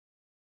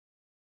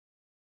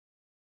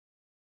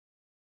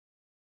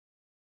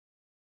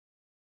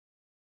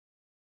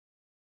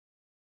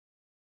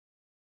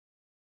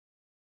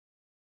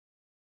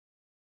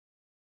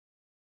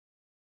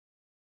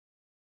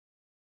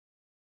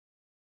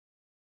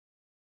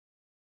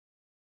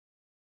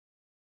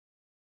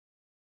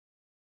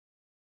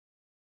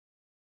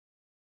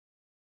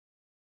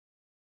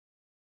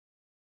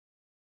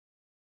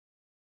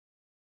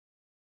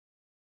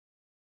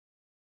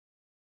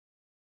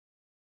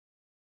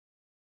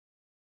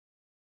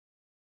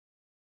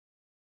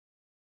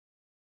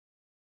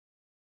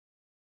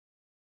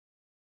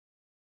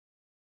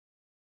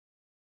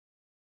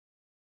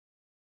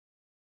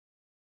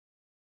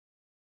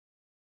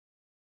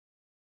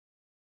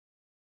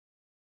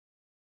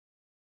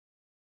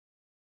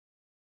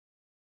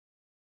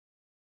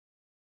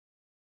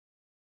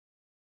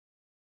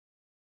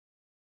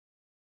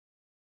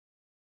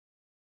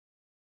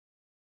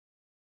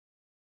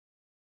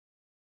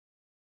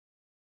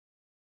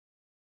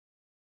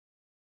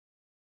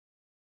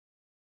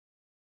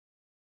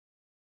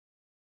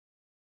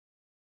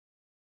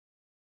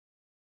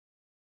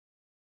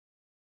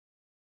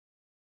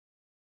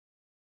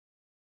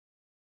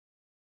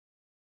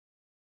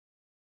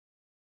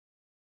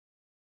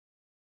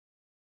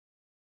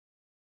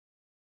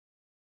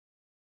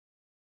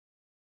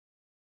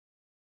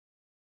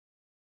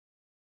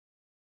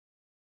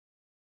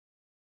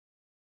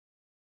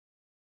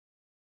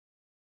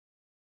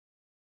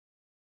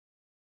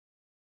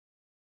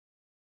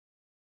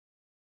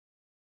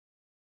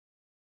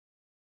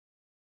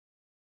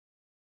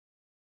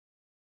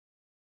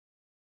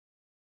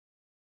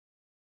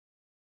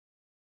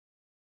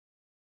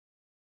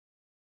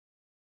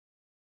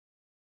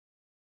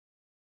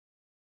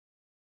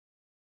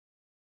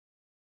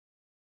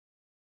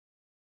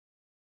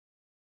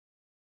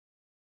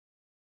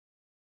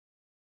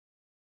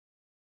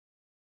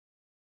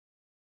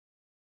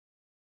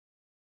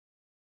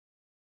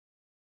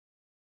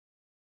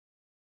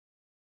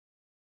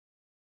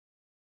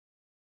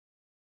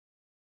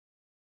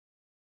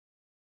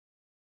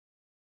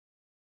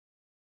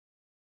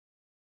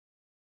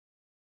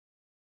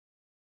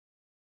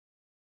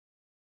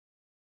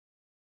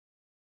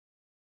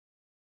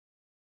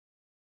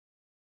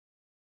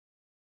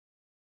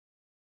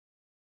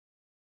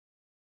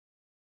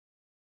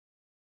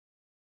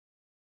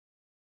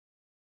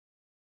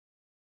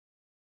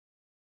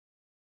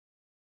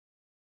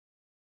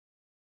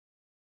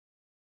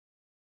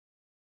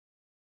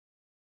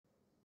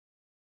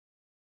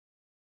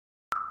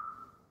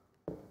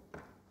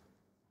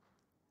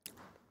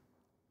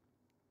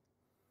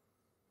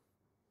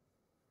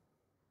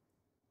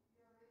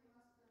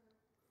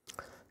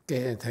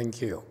Okay,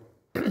 thank you.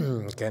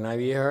 Can I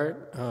be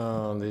heard?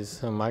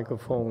 This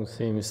microphone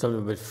seems a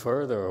little bit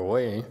further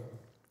away,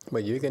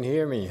 but you can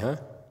hear me, huh?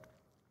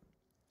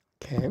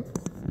 Okay.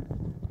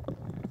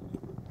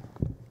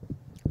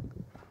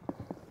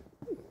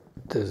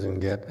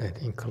 Doesn't get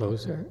any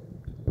closer.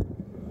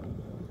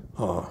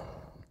 Oh,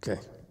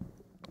 okay.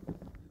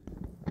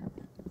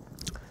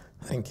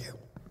 Thank you.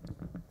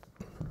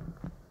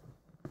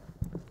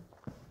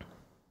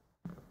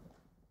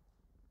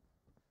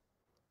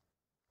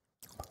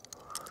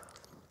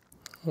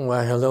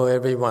 Well, hello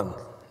everyone.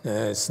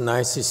 It's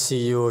nice to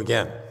see you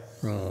again.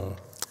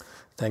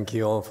 Thank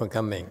you all for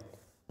coming.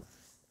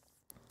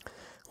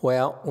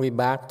 Well, we're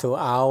back to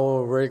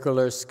our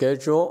regular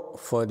schedule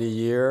for the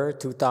year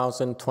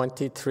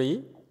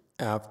 2023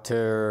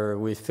 after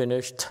we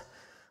finished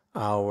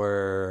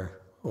our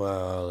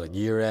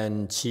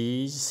year-end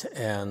cheese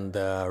and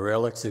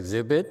relics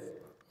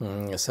exhibit.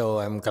 So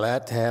I'm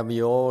glad to have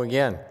you all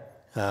again.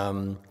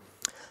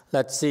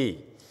 Let's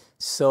see.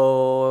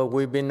 So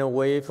we've been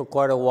away for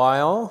quite a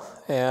while,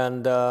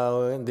 and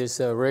this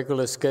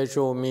regular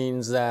schedule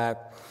means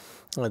that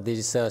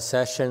these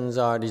sessions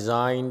are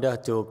designed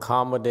to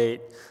accommodate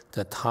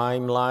the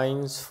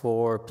timelines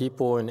for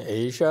people in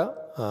Asia,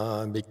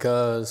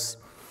 because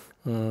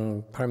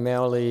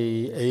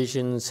primarily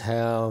Asians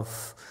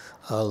have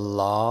a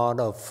lot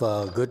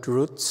of good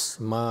roots,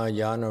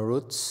 Mahayana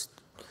roots.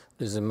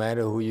 Doesn't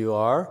matter who you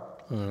are.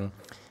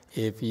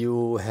 If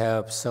you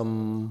have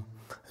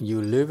you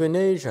live in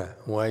Asia,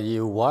 whether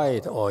you're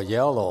white or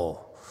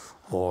yellow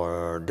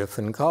or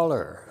different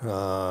color,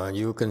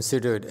 you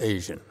considered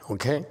Asian,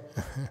 okay?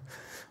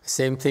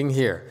 Same thing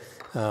here.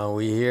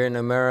 We here in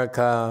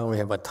America, we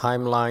have a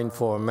timeline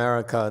for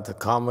America to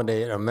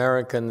accommodate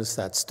Americans.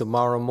 That's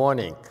tomorrow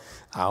morning,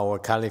 our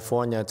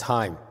California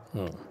time.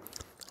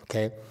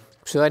 Okay?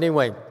 So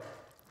anyway,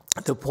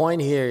 the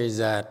point here is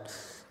that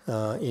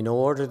in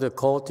order to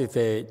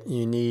cultivate,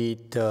 you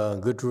need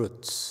good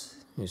roots.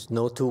 There's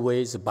no two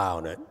ways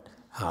about it.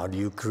 How do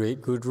you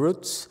create good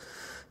roots?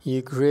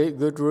 You create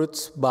good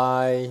roots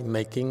by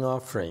making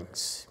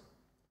offerings.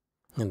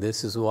 And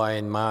this is why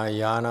in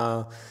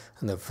Mahayana,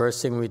 the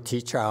first thing we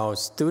teach our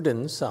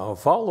students, our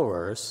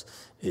followers,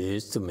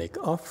 is to make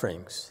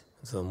offerings.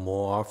 The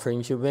more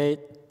offerings you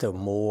make, the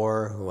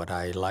more, what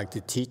I like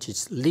to teach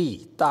is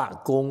Li Da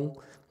Gong.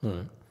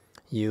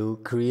 You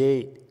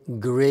create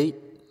great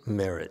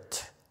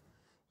merit.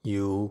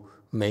 You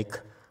make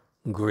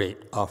great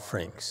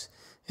offerings.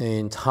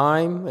 In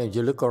time, if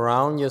you look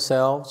around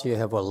yourselves, you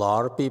have a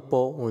lot of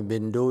people. We've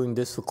been doing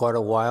this for quite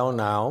a while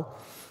now.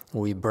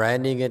 We're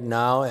branding it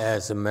now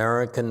as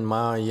American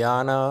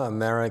Mahayana,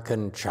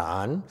 American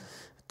Chan,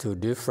 to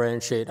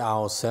differentiate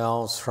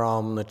ourselves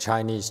from the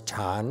Chinese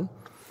Chan,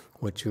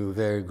 which we're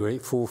very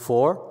grateful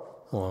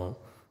for.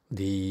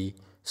 The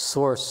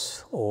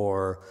source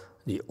or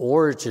the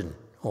origin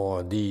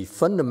or the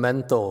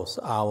fundamentals,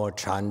 our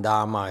Chan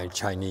Dharma is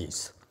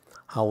Chinese.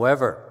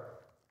 However,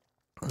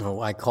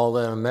 I call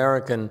it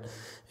American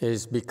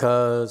is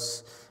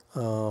because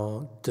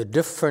the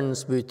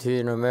difference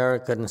between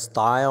American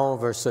style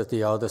versus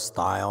the other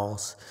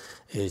styles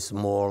is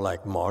more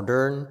like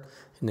modern,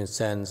 in the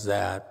sense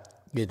that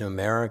in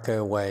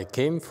America, where I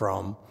came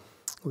from,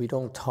 we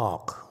don't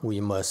talk,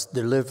 we must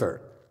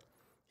deliver.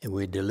 If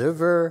we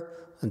deliver,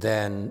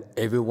 then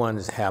everyone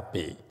is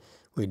happy.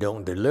 We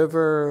don't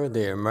deliver,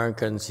 the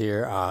Americans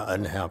here are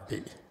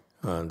unhappy.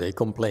 They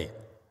complain,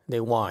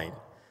 they whine,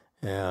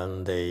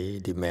 and they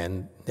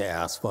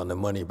ask for the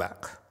money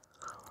back.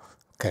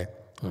 Okay?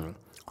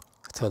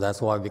 So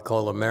that's why we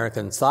call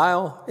American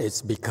style.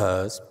 It's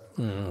because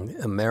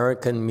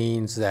American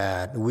means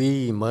that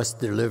we must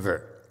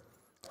deliver.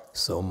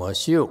 So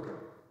must you.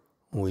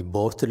 We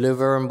both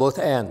deliver on both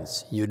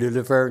ends. You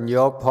deliver on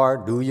your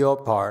part, do your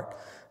part,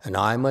 and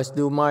I must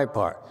do my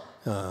part.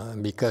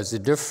 Because the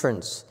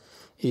difference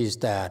is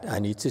that I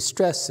need to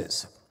stress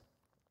this.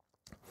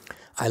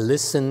 I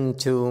listen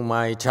to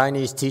my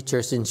Chinese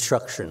teacher's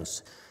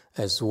instructions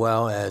as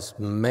well as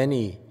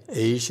many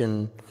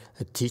Asian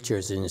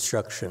teachers'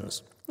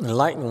 instructions,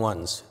 enlightened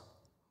ones,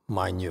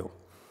 mind you.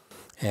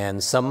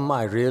 And some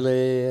I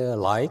really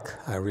like,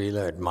 I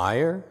really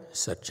admire,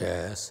 such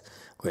as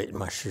Great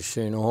Master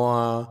Hsuan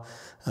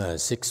Hua,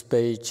 Sixth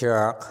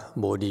Patriarch,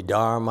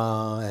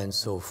 Bodhidharma, and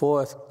so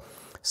forth.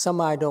 Some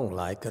I don't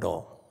like at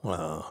all.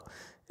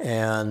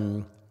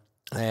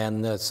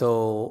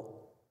 So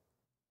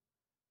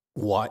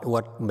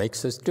what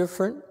makes us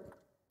different?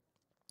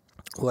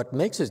 What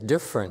makes us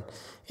different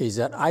is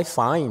that I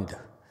find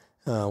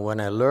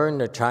when I learn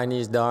the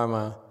Chinese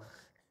Dharma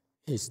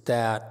is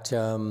that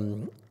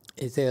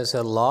there's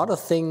a lot of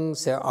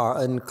things that are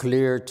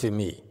unclear to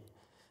me.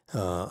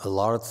 A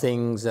lot of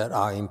things that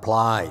are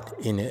implied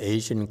in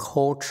Asian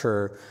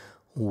culture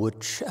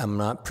which I'm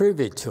not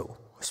privy to,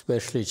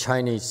 especially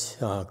Chinese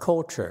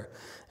culture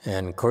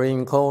and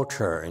Korean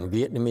culture and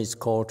Vietnamese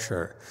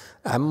culture.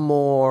 I'm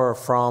more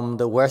from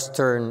the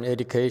Western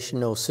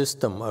educational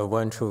system. I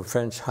went to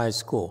French high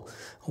school,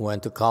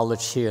 went to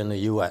college here in the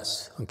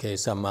U.S. Okay,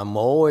 so I'm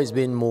always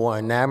been more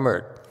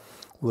enamored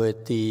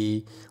with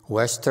the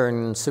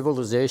Western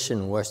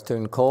civilization,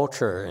 Western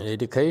culture and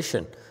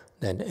education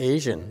than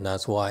Asian.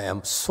 That's why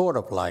I'm sort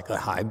of like a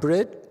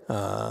hybrid.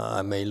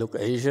 I may look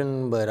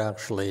Asian, but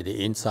actually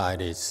the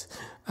inside is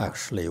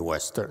actually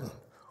Western.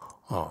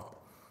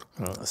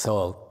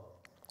 So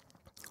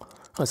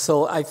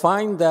I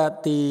find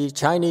that the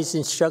Chinese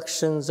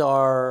instructions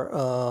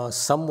are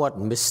somewhat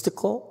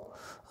mystical.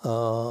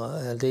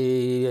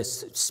 They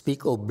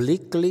speak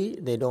obliquely.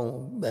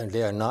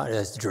 They are not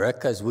as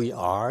direct as we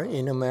are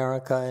in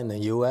America and the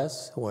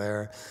U.S.,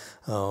 where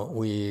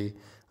we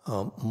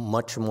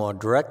much more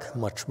direct,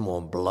 much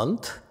more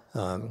blunt.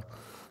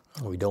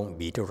 We don't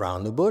beat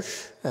around the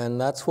bush, and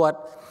that's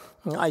what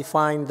I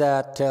find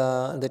that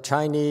the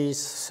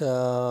Chinese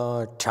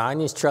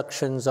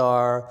instructions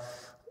are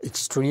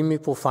extremely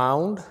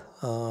profound.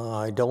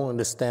 I don't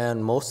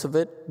understand most of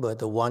it, but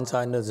the ones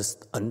I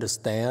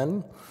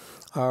understand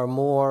are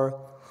more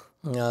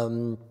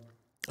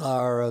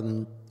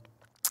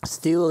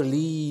still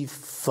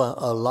leave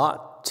a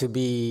lot to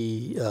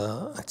be.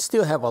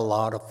 Still have a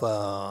lot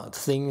of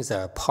things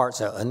that parts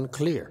are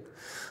unclear.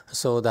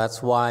 So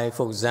that's why,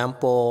 for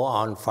example,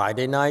 on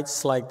Friday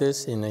nights like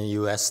this in the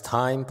U.S.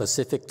 time,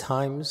 Pacific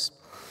times,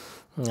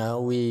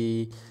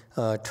 we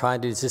try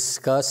to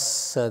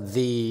discuss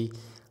the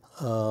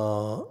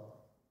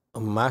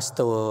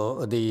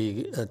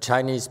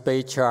Chinese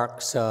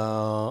patriarchs'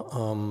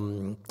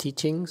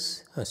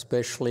 teachings,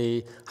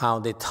 especially how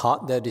they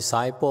taught their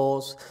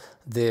disciples,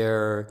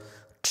 their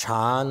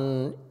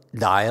Chan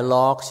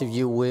dialogues, if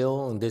you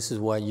will. And this is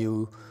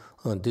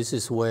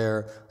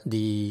where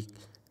the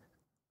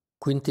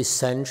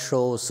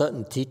quintessential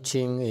certain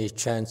teaching was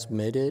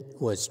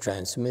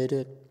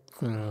transmitted.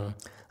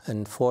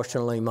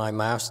 Unfortunately,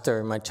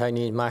 my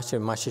Chinese master,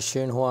 Master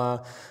Hsuan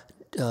Hua,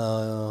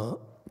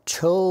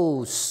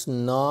 chose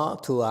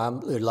not to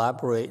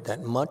elaborate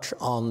that much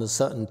on the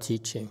certain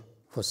teaching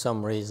for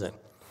some reason.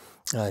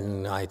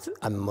 And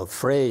I'm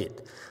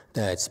afraid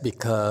that's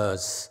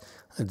because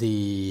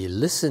the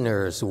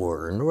listeners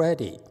weren't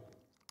ready.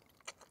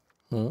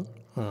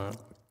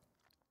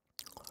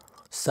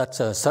 Such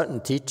a certain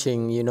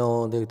teaching,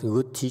 the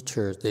good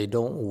teachers, they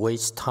don't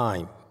waste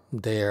time.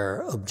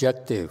 Their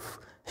objective,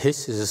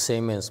 his is the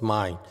same as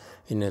mine,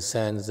 in the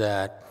sense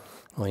that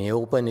when he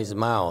opens his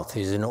mouth,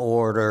 it's in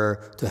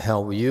order to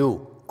help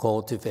you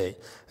cultivate,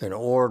 in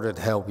order to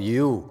help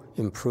you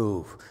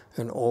improve,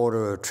 in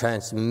order to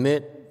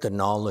transmit the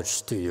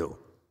knowledge to you.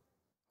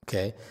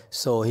 Okay?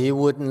 So he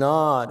would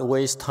not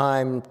waste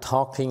time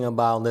talking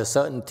about the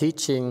certain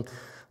teaching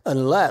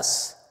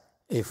unless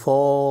the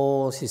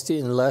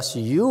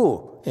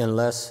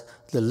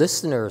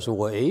listeners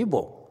were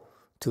able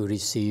to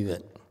receive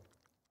it.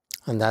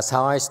 And that's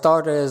how I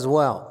started as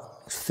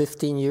well.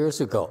 15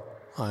 years ago,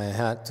 I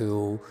had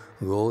to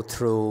go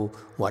through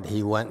what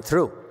he went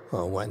through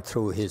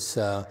his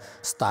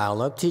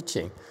style of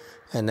teaching.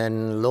 And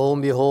then lo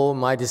and behold,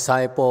 my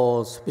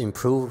disciples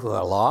improved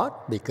a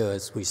lot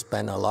because we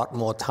spent a lot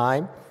more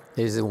time.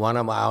 This is one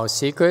of our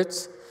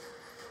secrets.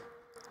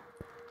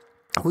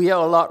 We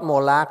are a lot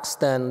more lax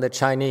than the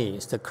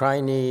Chinese. The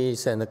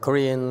Chinese and the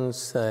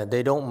Koreans,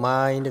 they don't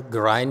mind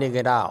grinding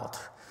it out.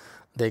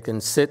 They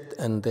can sit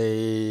and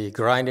they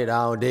grind it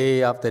out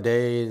day after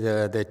day.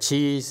 The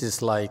cheese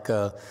is like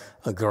a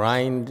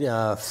grind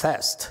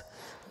fest,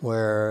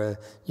 where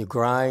you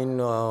grind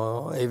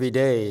every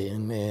day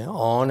and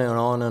on and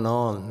on and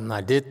on. And I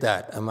did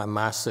that in my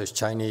master's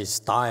Chinese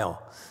style,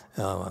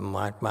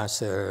 my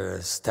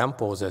master's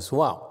temples as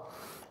well.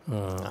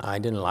 I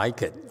didn't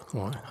like it.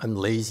 I'm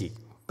lazy,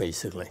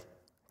 basically.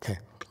 Okay.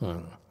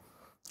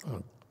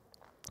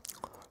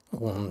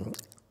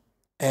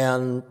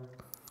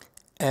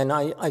 And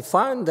I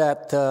find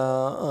that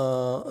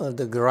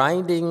the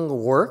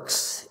grinding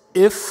works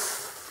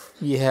if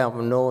you have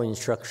no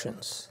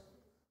instructions.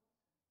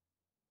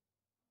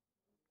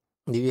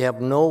 If you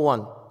have no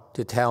one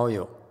to tell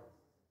you,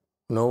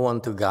 no one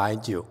to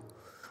guide you.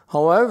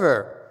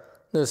 However,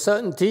 the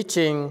certain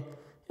teaching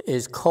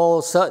is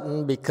called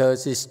certain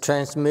because it's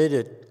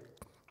transmitted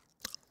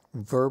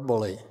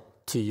verbally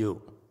to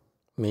you,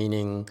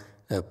 meaning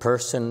a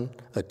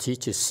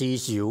teacher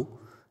sees you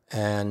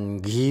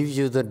and gives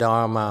you the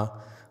Dharma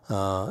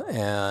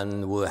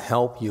and will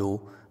help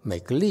you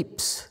make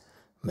leaps,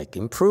 make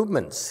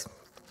improvements.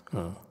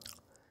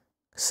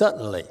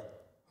 Certainly,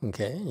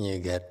 okay, you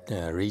get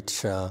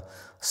reach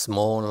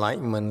small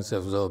enlightenments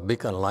of the big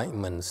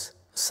enlightenments,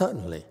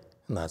 certainly.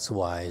 And that's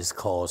why it's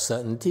called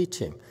certain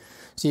teaching.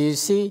 So you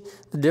see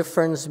the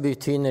difference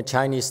between the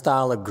Chinese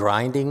style of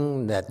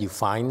grinding that you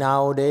find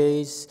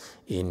nowadays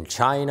in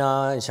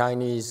China,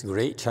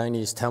 great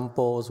Chinese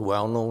temples,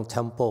 well-known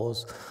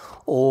temples,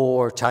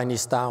 or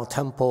Chinese style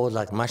temples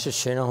like Master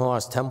Hsuan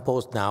Hua's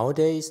temples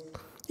nowadays.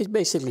 It's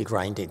basically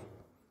grinding.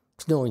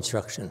 There's no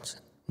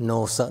instructions,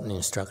 no certain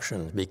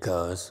instructions,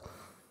 because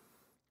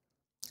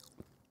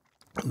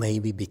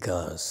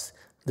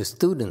the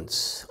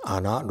students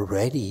are not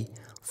ready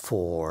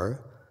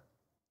for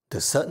the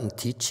certain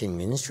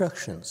teaching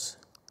instructions.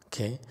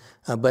 Okay,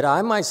 but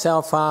I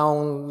myself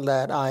found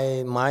that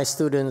my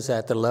students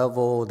at the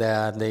level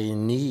that they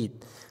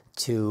need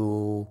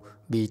to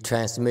be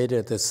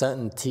transmitted a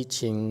certain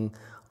teaching,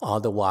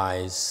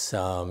 otherwise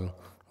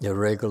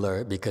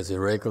because the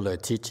regular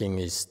teaching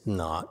is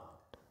not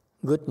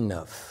good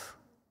enough.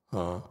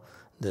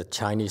 The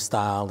Chinese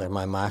style that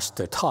my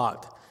master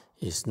taught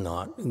is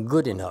not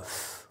good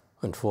enough,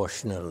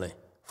 unfortunately,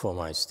 for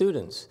my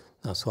students.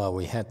 That's why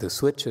we had to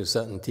switch to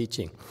certain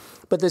teaching.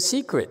 But the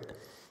secret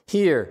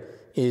here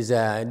is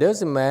that it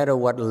doesn't matter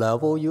what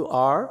level you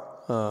are.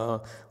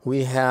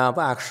 We have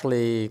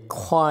actually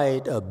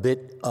quite a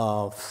bit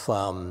of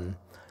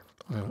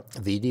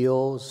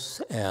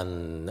videos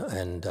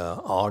and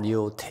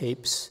audio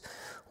tapes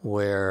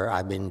where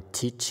I've been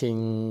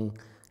teaching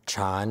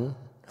Chan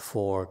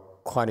for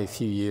quite a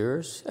few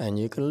years, and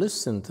you can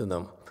listen to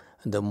them.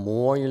 The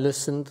more you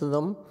listen to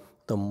them,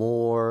 the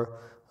more,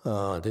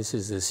 this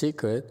is the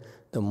secret,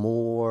 the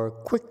more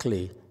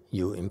quickly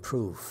you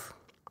improve.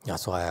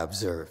 That's what I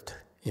observed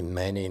in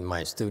many of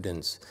my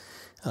students.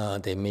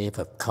 They may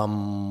have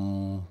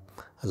come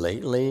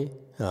lately,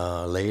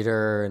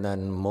 later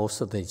than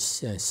most of the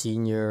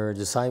senior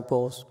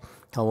disciples.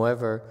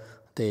 However,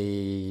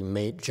 they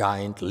made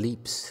giant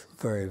leaps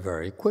very,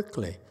 very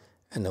quickly.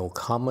 And the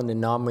common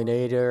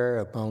denominator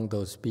among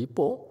those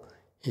people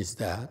is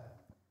that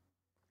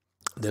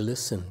they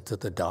listen to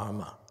the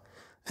Dharma.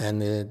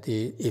 And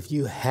if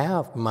you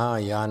have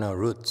Mahayana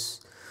roots,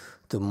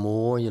 the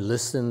more you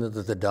listen to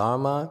the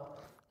Dharma,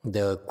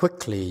 the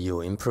quickly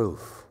you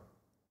improve.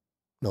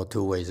 No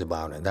two ways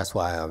about it. That's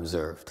why I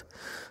observed.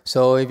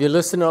 So if you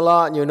listen a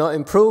lot and you're not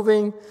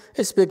improving,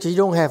 it's because you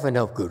don't have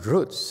enough good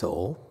roots.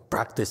 So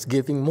practice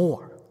giving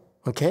more.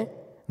 Okay?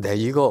 There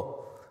you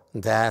go.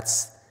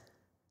 That's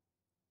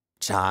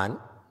Chan,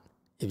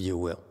 if you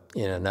will,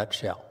 in a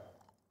nutshell.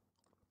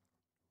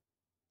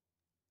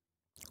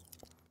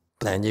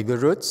 Plant your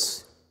good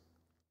roots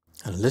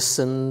and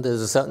listen to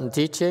a certain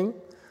teaching,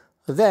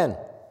 then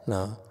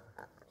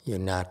you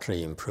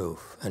naturally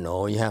improve. And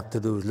all you have to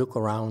do is look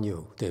around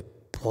you. There are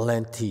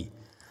plenty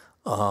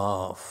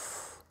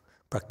of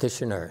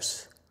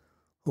practitioners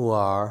who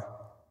are,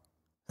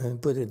 and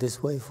put it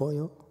this way for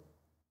you,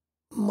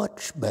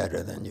 much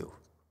better than you.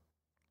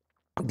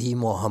 Be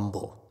more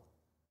humble.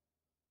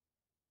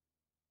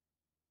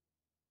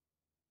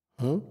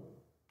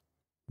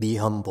 Be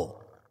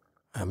humble.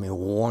 I may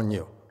warn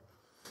you.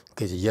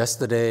 Because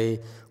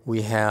yesterday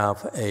we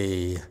have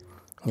a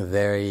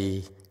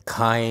very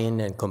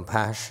kind and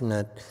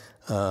compassionate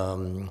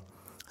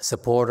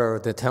supporter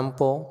of the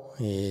temple.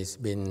 He's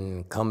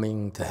been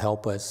coming to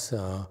help us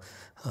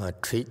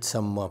treat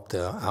some of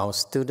our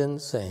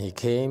students, and he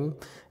came,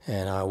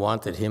 and I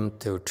wanted him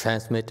to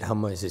transmit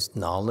some of his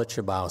knowledge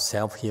about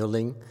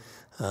self-healing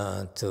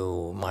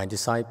to my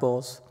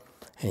disciples,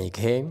 and he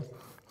came.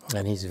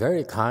 And he's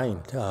very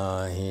kind.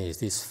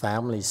 His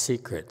family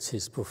secrets,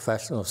 his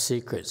professional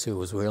secrets, he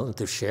was willing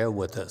to share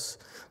with us.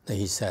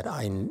 He said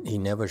he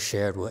never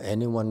shared with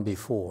anyone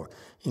before,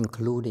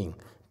 including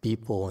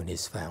people in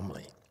his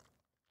family.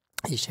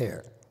 He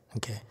shared,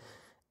 okay?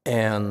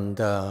 And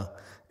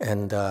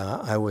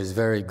I was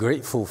very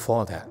grateful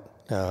for that.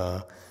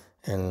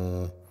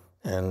 And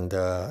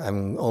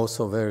I'm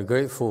also very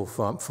grateful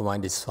for my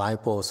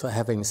disciples for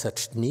having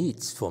such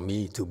needs for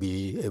me to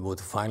be able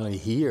to finally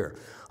hear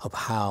of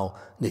how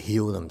they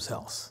heal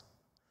themselves.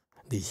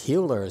 These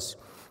healers,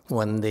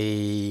 when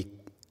they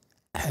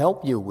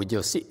help you with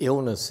your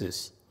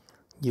illnesses,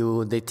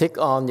 they take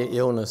on your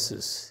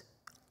illnesses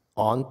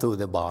onto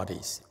the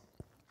bodies.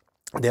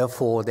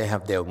 Therefore, they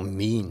have their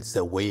means,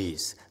 their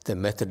ways, their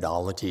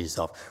methodologies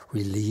of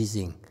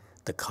releasing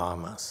the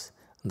karmas,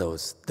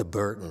 the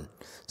burden,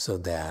 so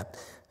that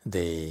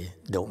they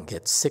don't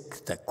get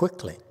sick that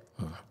quickly.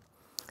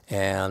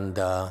 And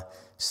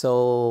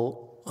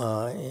so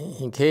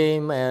he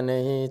came and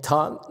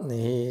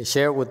he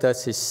shared with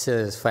us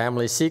his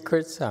family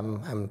secrets.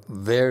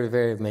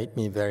 Made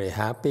me very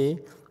happy.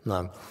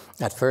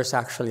 At first,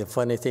 actually, the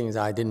funny thing is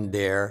I didn't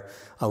dare.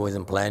 I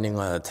wasn't planning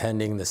on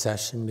attending the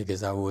session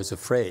because I was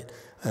afraid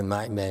I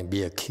might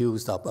be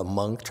accused of a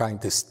monk trying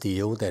to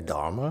steal their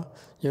dharma,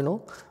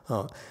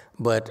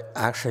 But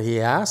actually, he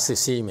asked to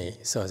see me.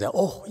 So I said,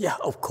 oh, yeah,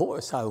 of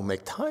course, I will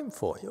make time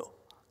for you.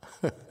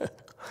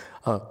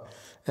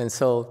 And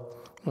so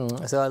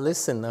I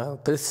listened. I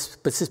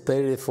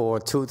participated for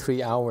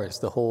 2-3 hours,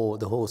 the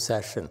whole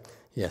session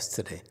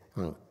yesterday.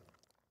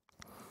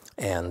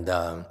 And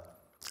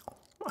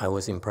I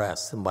was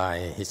impressed by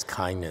his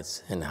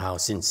kindness and how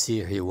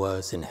sincere he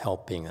was in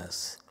helping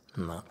us,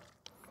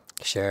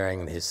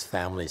 sharing his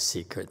family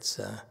secrets.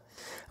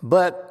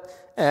 But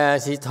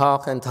as he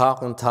talked and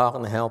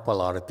helped a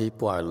lot of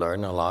people, I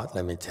learned a lot,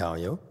 let me tell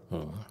you.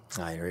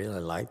 I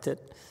really liked it.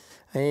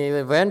 And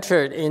he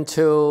ventured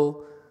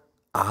into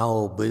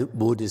our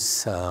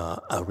Buddhist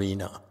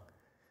arena,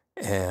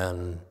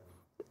 and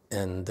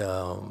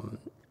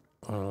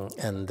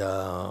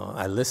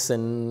I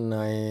listened.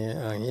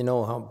 You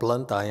know how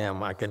blunt I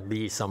am. I can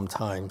be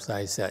sometimes.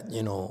 I said,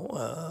 you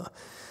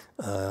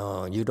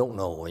don't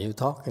know what you're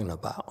talking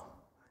about.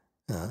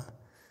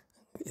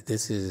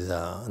 This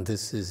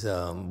is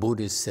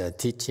Buddhist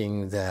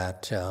teaching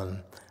that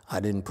I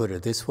didn't put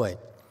it this way,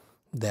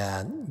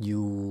 that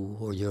you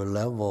or your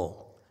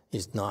level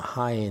is not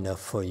high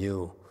enough for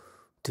you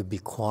to be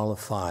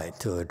qualified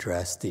to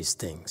address these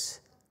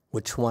things.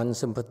 Which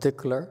ones in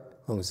particular?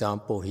 For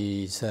example,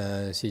 he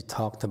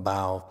talked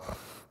about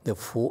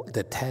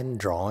the 10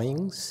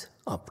 drawings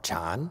of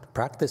Chan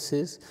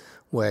practices,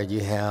 where you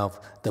have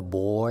the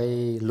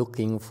boy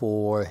looking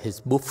for his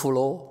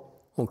buffalo,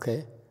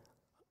 okay,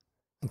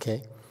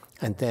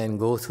 and then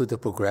go through the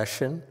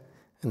progression,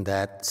 and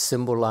that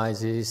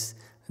symbolizes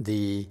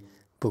the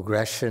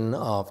progression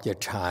of your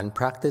Chan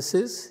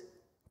practices,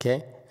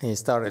 okay? And he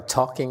started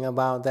talking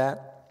about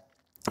that.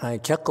 I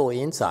chuckle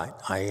inside.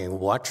 I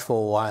watch for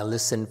a while,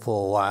 listen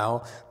for a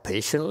while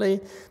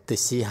patiently to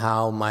see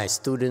how my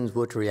students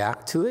would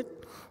react to it.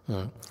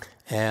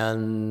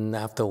 And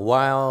after a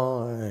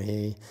while,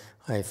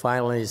 I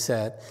finally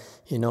said,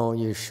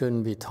 you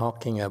shouldn't be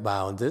talking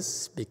about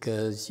this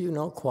because you're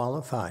not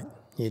qualified.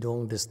 You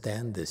don't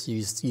understand this.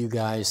 You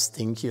guys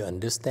think you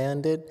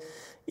understand it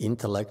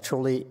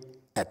intellectually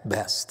at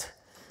best,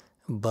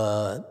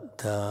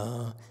 but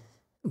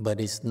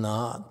it's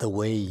not the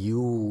way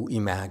you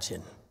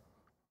imagine.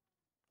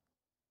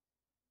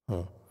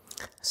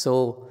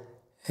 So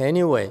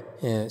anyway,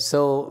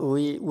 so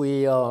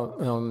we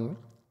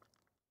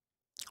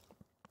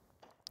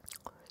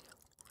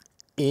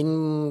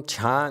in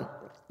Chan,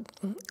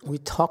 we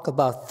talk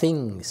about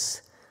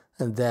things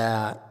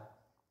that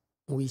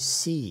we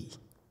see.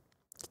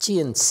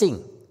 见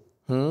性,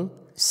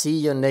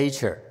 see your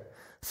nature.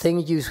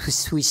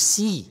 Things we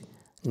see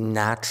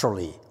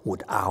naturally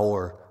with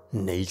our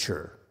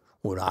nature,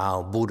 with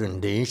our Buddha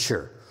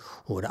nature,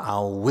 with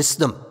our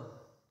wisdom.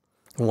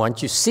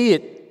 Once you see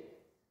it,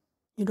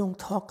 you don't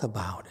talk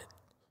about it.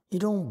 You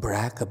don't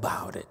brag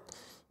about it.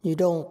 You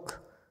don't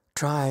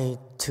try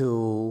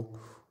to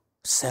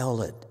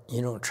sell it.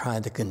 You don't try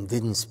to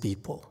convince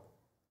people.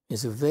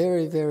 It's a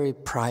very, very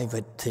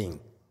private thing.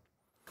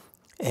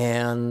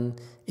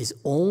 And it's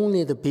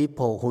only the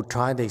people who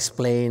try to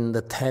explain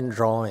the 10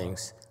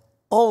 drawings,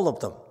 all of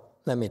them,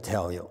 let me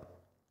tell you,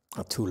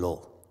 are too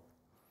low.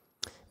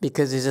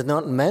 Because it is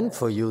not meant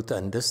for you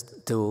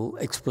to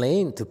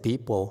explain to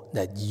people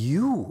that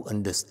you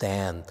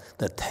understand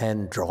the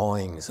 10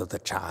 drawings of the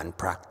Chan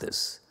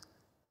practice.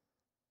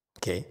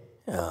 Okay?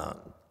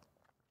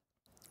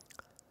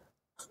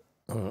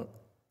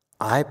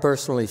 I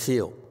personally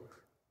feel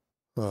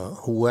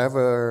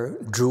whoever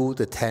drew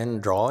the 10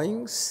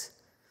 drawings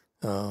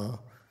are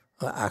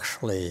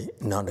actually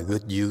not a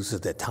good use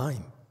of their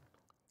time.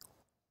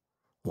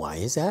 Why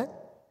is that?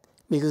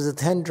 Because the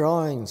 10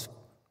 drawings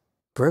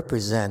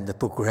represent the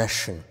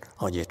progression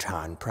of your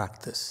Chan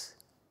practice.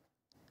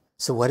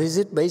 So what is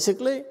it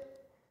basically?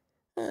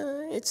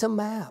 It's a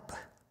map.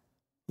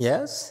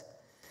 Yes?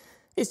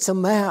 It's a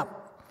map.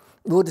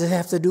 What does it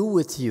have to do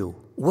with you?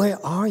 Where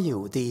are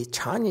you? The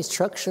Chan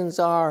instructions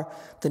are,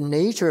 the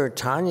nature of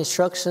Chan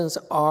instructions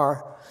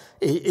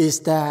is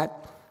that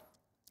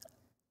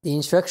the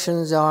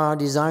instructions are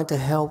designed to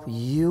help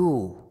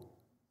you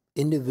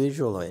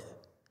individually,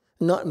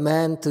 not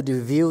meant to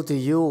reveal to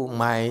you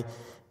my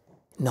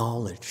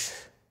knowledge.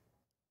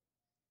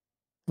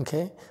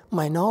 Okay?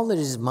 My knowledge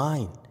is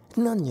mine,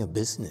 none of your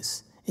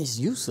business. It's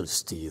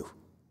useless to you.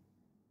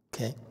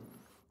 Okay?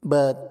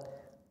 But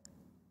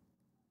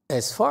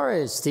as far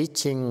as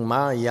teaching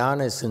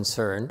Mahayana is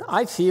concerned,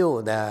 I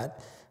feel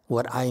that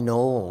what I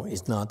know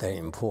is not that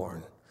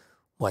important.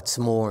 What's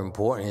more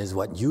important is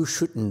what you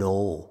should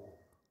know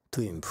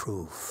to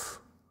improve,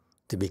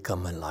 to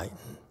become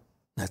enlightened.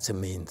 That's the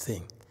main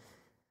thing.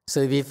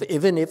 So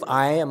even if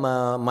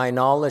my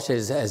knowledge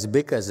is as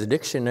big as a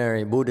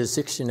dictionary, Buddhist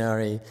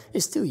dictionary,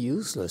 it's still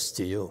useless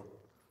to you.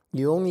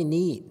 You only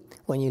need,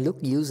 when you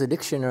use a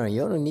dictionary,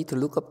 you only need to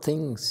look up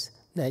things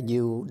that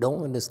you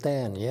don't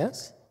understand,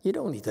 yes? You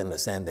don't need to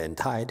understand the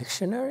entire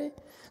dictionary.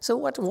 So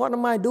what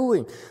am I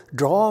doing?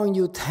 Drawing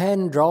you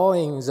 10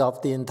 drawings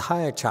of the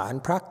entire Chan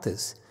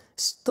practice.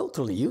 It's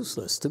totally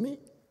useless to me.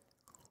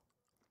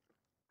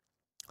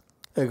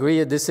 Agree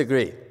or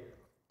disagree?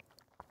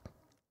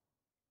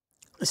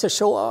 It's a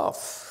show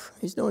off.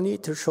 There's no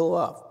need to show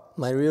off.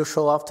 My real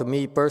show off to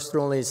me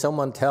personally,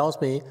 someone tells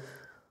me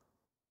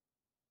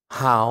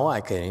how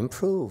I can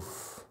improve.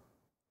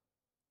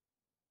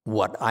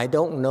 What I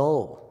don't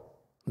know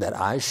that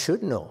I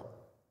should know.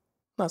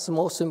 That's the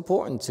most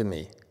important to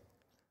me.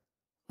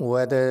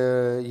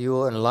 Whether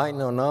you're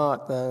enlightened or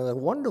not,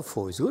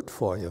 wonderful, it's good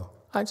for you.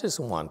 I just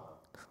want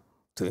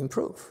to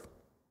improve.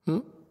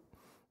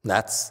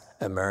 That's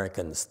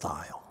American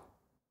style.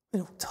 We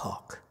don't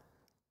talk,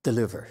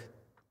 deliver.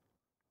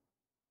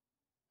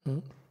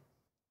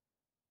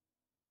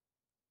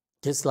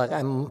 Just like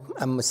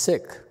I'm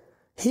sick,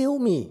 heal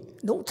me.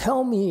 Don't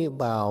tell me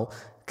about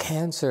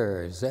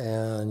cancers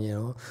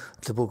and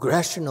the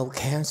progression of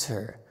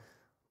cancer.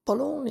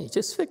 Baloney,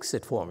 just fix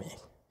it for me.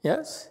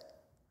 Yes?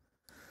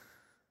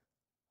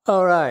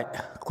 All right,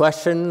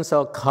 questions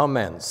or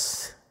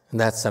comments?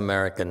 That's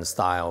American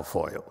style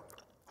for you.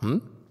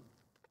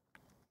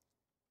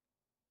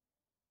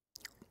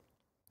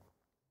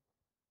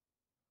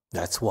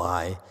 That's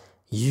why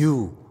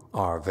you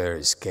are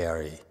very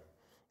scary,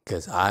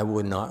 because I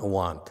would not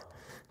want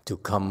to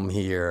come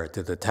here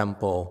to the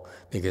temple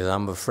because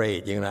I'm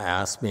afraid you're going to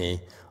ask me,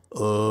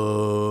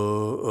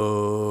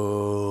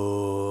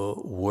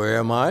 where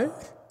am I?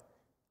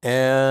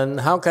 And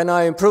how can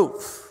I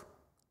improve?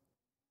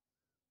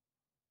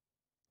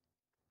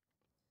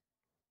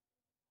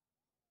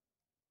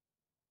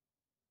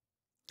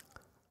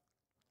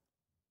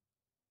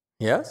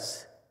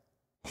 Yes?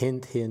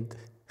 Hint, hint.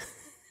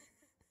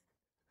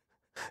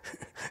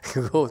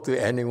 You go to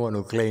anyone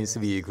who claims to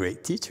be a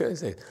great teacher and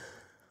say,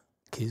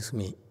 excuse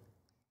me,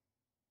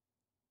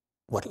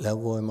 what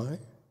level am I?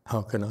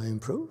 How can I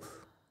improve?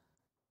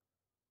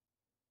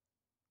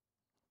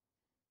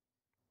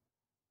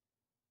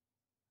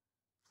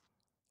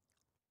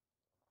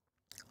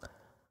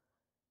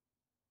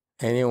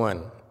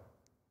 Anyone?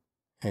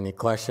 Any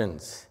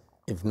questions?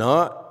 If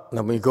not,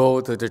 let me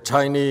go to the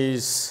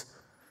Chinese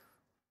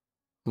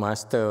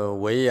Master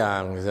Wei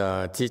Yang's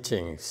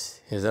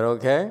teachings. Is that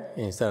okay?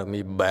 Instead of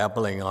me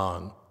babbling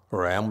on,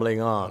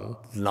 rambling on,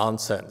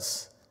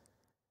 nonsense.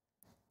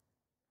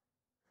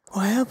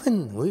 What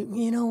happened?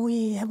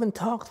 We haven't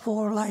talked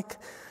for like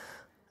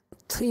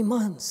 3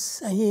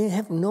 months, and you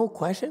have no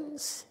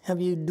questions. Have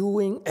you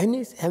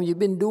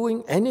been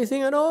doing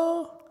anything at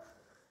all?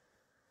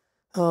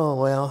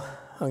 Oh well,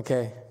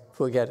 okay,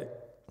 forget it.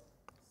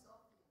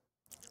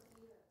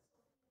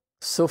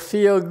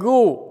 Sophia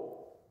Gu.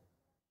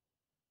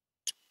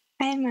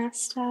 Hi,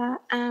 Master.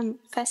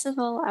 First of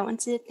all, I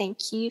wanted to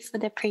thank you for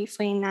the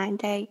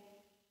pre-49-day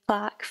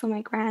plaque for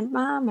my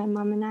grandma. My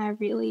mum and I are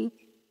really,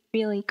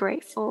 really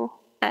grateful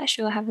that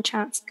she'll have a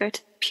chance to go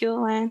to the Pure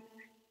Land.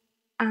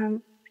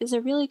 She's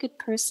a really good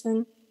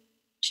person.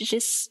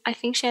 I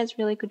think she has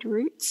really good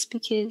roots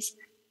because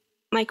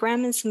my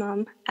grandma's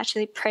mum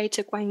actually prayed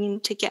to Guan Yin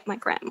to get my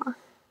grandma.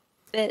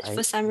 But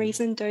for some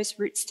reason, those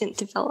roots didn't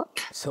develop.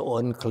 So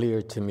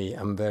unclear to me.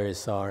 I'm very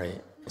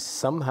sorry.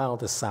 Somehow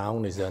the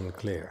sound is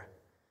unclear.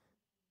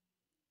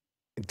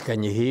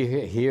 Can you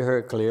hear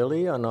her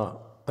clearly or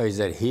not? Or is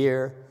it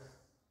here?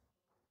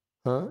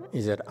 Huh?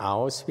 Is it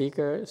our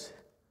speakers?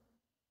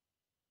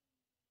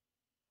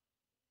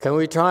 Can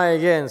we try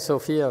again,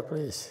 Sophia,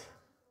 please?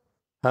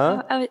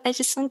 Huh? I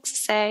just want to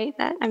say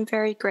that I'm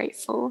very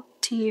grateful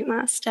to you,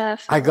 Master.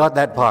 I got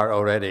that part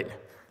already.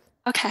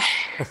 Okay.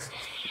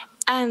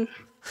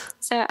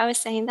 So I was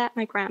saying that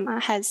my grandma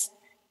has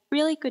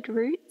really good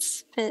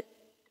roots, but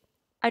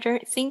I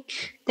don't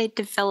think they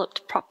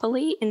developed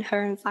properly in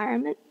her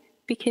environment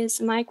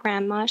because my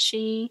grandma,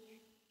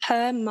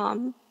 her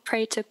mom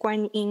prayed to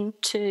Guan Yin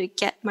to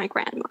get my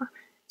grandma.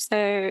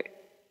 So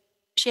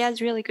she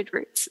has really good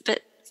roots,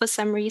 but for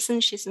some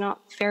reason, she's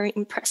not very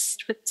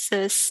impressed with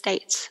the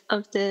state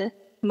of the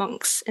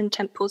monks and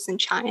temples in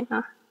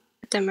China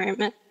at the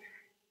moment.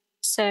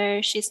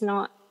 So she's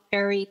not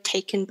very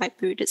taken by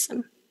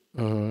Buddhism.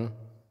 Mm-hmm.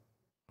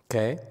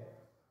 Okay.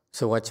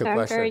 So what's your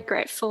question? I'm very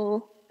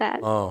grateful that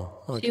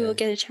she will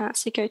get a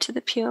chance to go to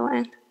the Pure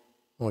Land.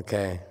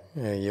 Okay.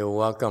 You're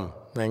welcome.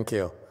 Thank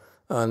you.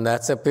 And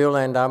that's a Pure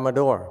Land Dharma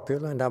door.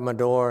 Pure Land Dharma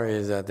door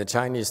is the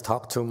Chinese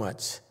talk too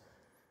much.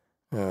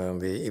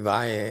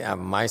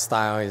 My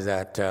style is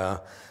that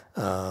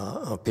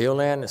Pure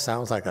Land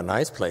sounds like a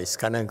nice place.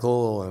 Can I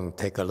go and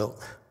take a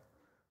look?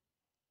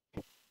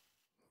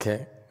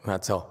 Okay,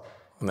 that's all.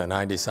 And then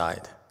I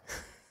decide.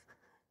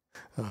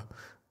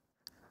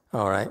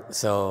 All right,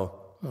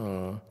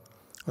 so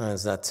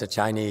as that's the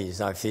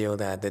Chinese, I feel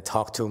that they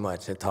talk too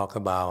much. They talk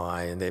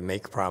about, they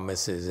make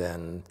promises,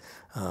 and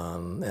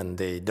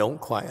they don't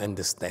quite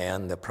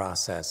understand the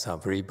process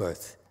of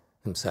rebirth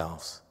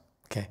themselves.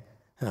 Okay,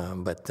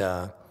 but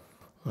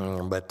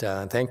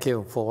thank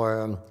you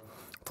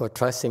for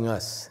trusting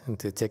us and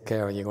to take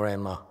care of your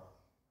grandma.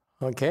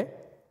 Okay.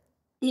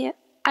 Yeah,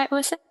 I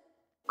also have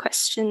a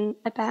question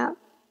about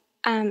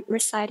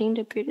reciting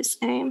the Buddha's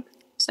name.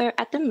 So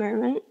at the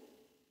moment,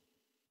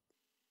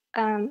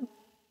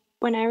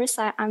 when I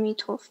recite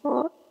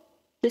Amitofo,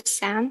 the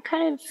sound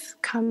kind of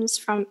comes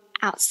from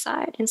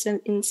outside instead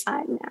of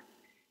inside now.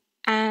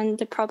 And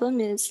the problem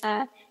is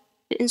that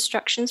the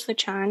instructions for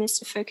Chan is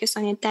to focus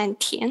on your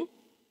Dantian.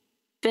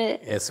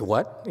 But it's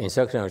what?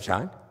 Instruction of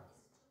Chan?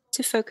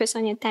 To focus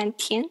on your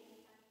Dantian.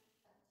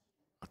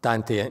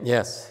 Dantian,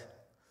 yes.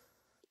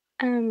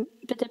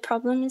 But the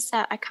problem is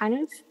that I kind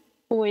of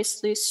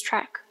always lose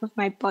track of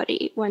my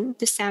body when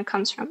the sound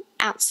comes from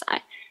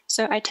outside.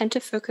 So I tend to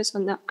focus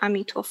on the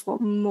Amitofo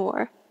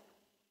more.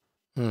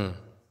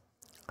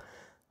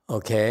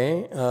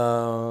 Okay.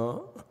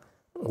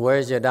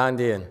 Where's your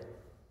Dantian?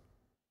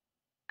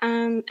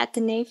 At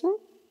the navel.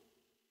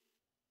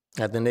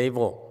 At the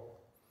navel.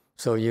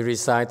 So you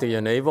recite to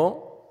your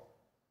navel?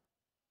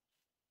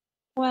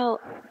 Well,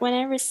 when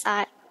I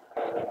recite,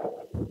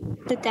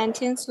 the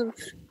Dantian sort of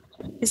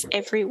is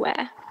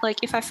everywhere.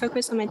 Like if I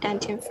focus on my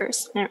Dantian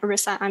first and I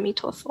recite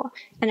Amitofo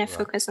and I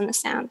focus on the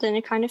sound, then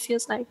it kind of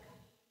feels like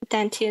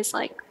Dantian is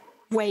like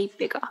way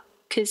bigger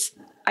because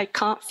I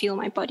can't feel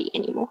my body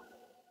anymore.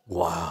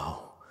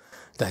 Wow,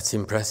 that's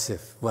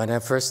impressive. When I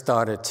first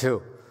started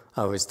too,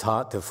 I was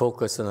taught to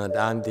focus on the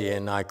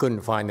dantian. I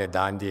couldn't find the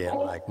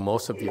dantian, like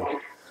most of you.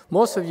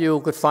 Most of you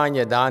could find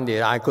your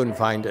dantian. I couldn't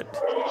find it.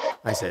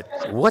 I said,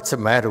 "What's the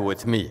matter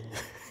with me?"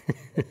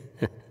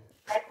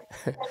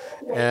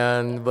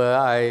 But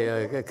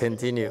I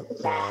continue.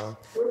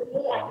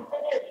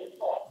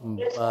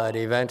 But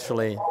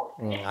eventually,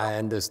 I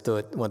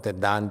understood what the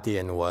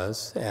dantian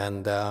was,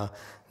 and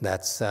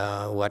that's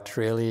what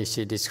really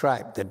she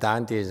described. The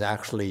dantian is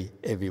actually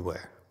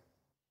everywhere.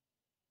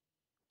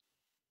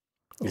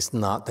 It's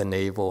not the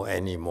navel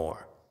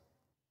anymore.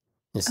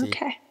 You see,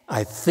 Okay.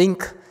 I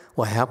think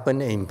what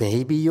happened in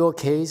maybe your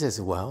case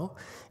as well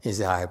is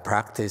that I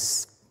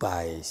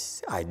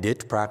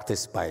did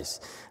practice by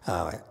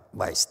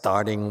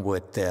starting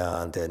with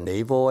the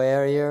navel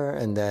area,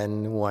 and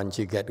then once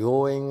you get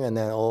going, and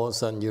then all of a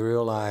sudden you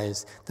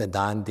realize the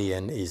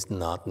dantian is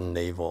not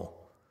navel.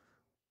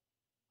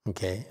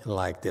 Okay,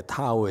 like the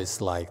Tao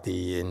is like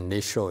the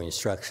initial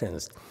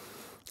instructions.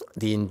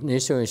 The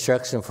initial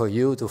instruction for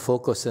you to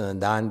focus on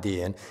the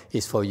dantian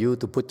is for you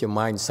to put your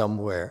mind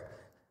somewhere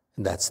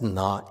that's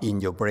not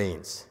in your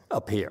brains,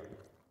 up here,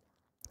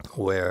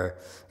 where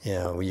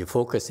you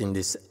focus in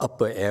this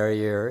upper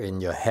area,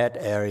 in your head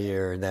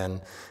area,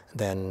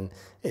 then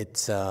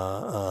it's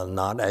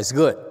not as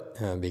good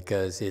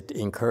because it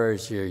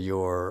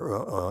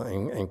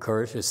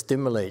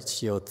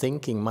stimulates your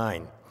thinking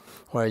mind.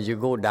 Where you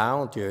go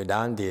down to your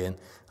dantian,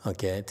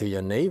 okay, to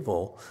your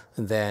navel,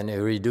 then it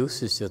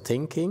reduces your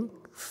thinking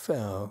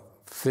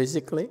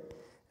physically,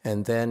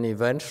 and then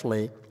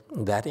eventually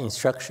that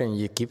instruction,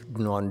 you keep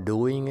on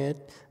doing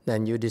it,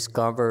 then you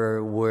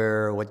discover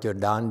what your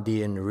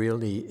dantian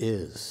really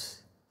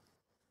is.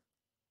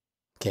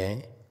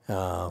 Okay?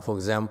 For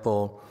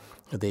example,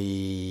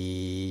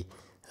 the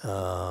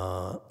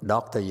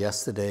doctor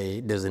yesterday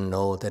doesn't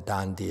know the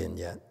dantian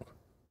yet,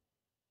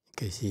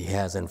 because he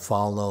hasn't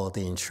followed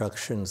the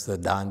instructions, the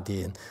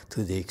dantian,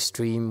 to the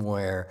extreme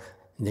where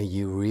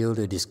you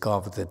really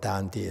discover the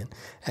dantian.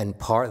 And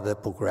part of the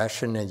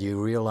progression that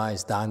you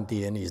realize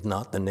dantian is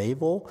not the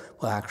navel,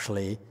 but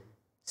actually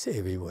it's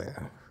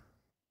everywhere.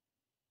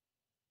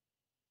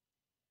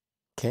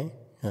 Okay?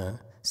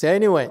 So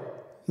anyway,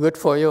 good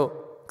for you.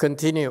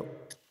 Continue.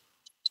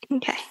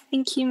 Okay.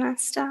 Thank you,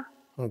 Master.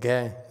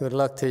 Okay, good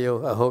luck to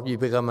you. I hope you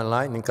become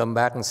enlightened and come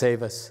back and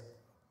save us.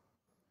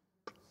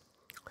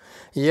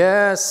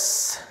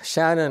 Yes,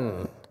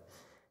 Shannon.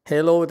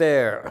 Hello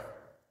there.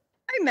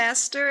 Hi,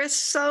 Master. It's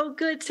so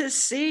good to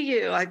see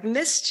you. I've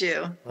missed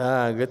you.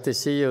 Good to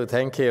see you.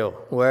 Thank you.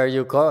 Where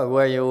you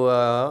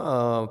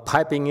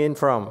piping in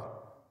from?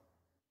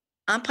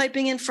 I'm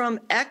piping in from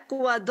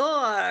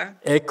Ecuador.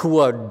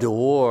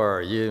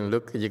 Ecuador.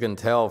 You can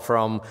tell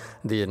from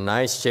the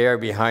nice chair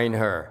behind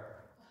her.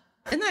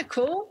 Isn't that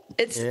cool?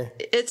 It's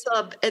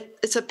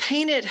a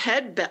painted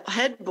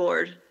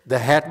headboard. The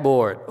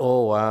headboard.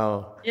 Oh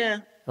wow.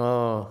 Yeah.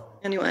 Oh.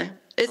 Anyway,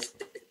 it's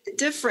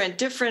different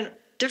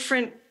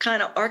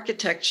kind of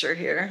architecture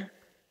here.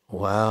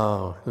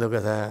 Wow! Look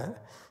at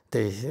that.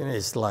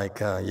 It's like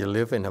you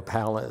live in a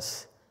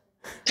palace.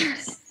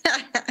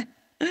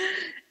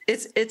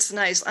 It's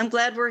nice. I'm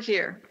glad we're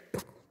here.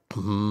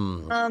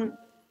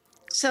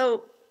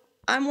 So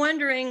I'm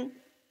wondering,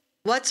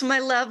 what's my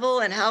level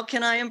and how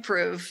can I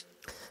improve?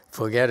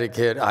 Forget it,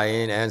 kid. I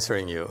ain't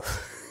answering you.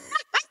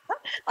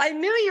 I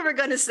knew you were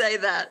going to say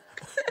that.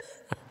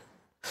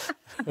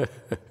 It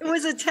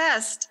was a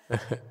test.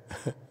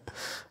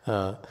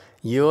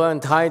 You are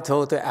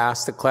entitled to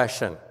ask the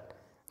question,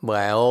 but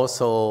I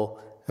also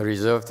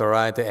reserve the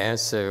right to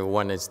answer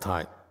when it's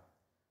time.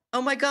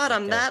 Oh my God,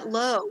 I'm that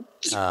low.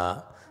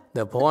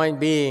 The point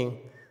being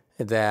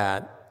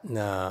that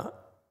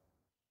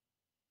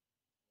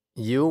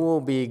you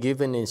will be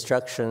given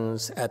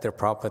instructions at the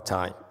proper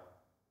time,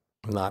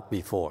 not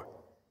before.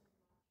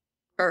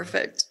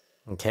 Perfect.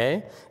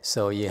 Okay?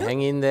 So you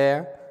hang in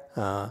there.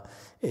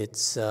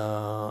 It's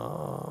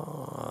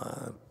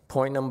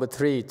point number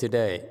 3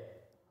 today.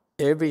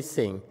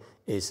 Everything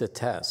is a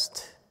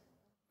test.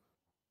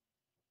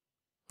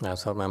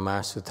 That's what my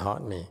master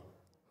taught me.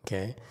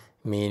 Okay?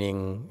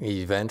 Meaning,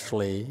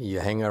 eventually, you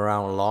hang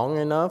around long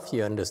enough,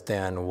 you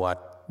understand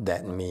what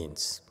that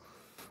means.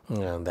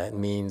 That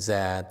means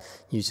that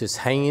you just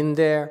hang in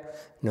there.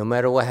 No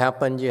matter what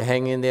happens, you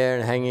hang in there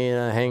and hang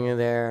in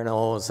there, and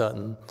all of a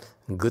sudden,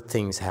 good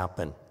things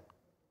happen.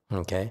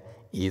 Okay?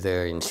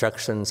 Either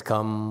instructions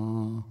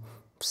come,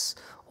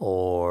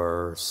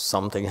 or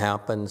something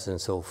happens,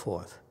 and so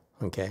forth.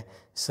 Okay?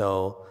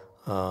 So,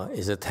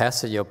 it's a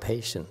test of your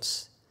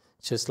patience.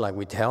 Just like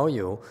we tell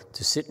you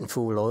to sit in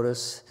full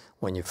lotus.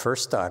 When you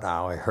first start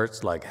out, it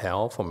hurts like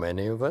hell for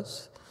many of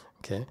us.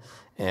 Okay?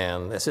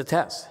 And it's a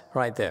test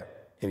right there.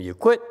 If you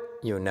quit,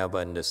 you'll never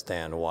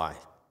understand why.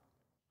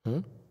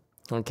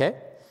 Okay?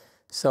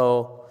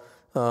 So,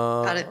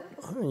 Got it.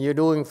 You're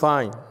doing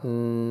fine.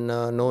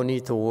 No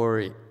need to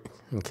worry.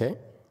 Okay?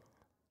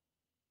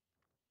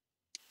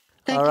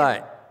 Thank All you.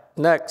 right.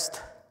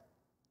 Next.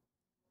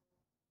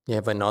 You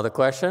have another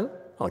question?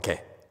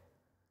 Okay.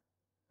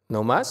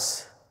 No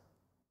mas?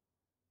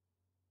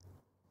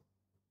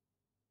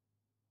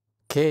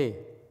 Okay.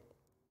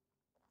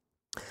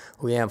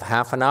 We have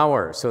half an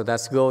hour, so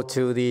let's go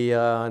to the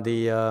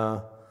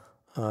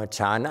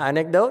Chan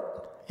anecdote,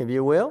 if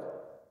you will.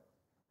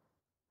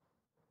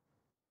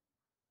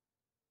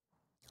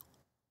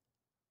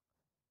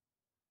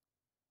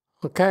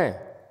 Okay.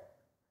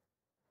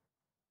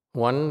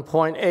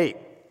 1.8.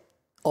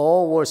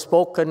 All were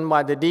spoken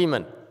by the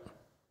demon.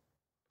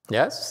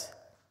 Yes?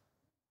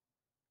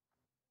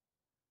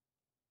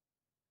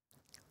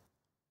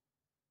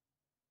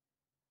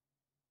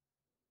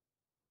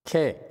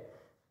 Okay.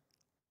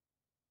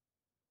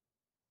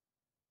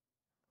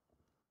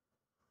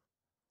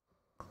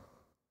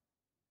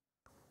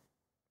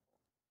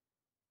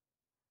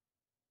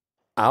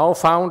 Our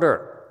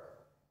founder,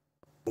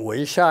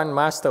 Wei Shan,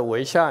 Master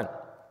Wei Shan,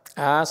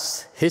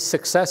 asked his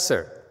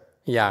successor,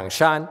 Yang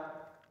Shan,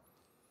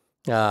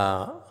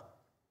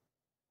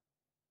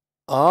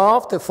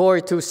 of the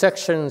 42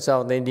 sections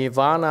of the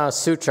Nirvana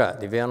Sutra.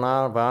 The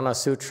Nirvana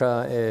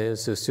Sutra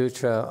is the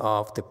sutra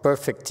of the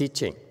perfect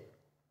teaching.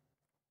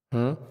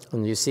 And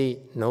you see,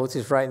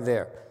 notice right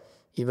there,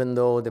 even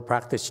though they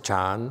practice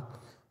Chan,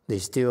 they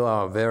still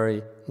are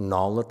very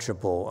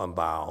knowledgeable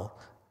about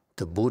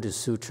the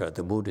Buddhist sutra,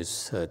 the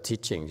Buddhist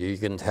teaching. You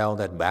can tell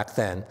that back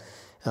then,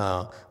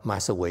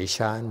 Master Wei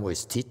Shan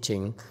was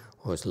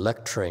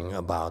lecturing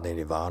about the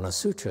Nirvana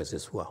Sutras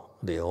as well.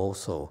 They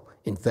also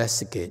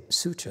investigate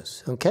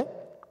sutras, okay?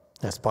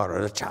 That's part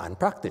of the Chan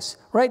practice,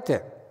 right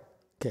there.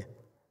 Okay,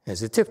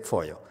 here's a tip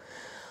for you.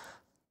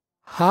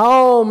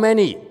 How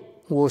many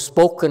were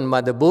spoken by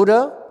the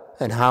Buddha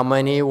and how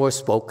many were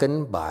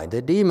spoken by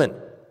the demon?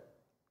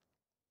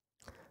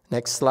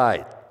 Next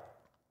slide.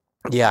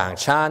 Yang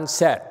Shan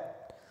said,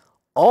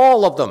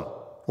 all of them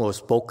were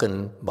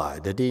spoken by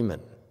the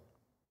demon.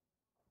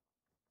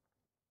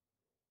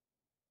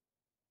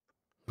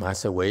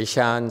 Master Wei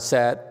Shan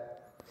said,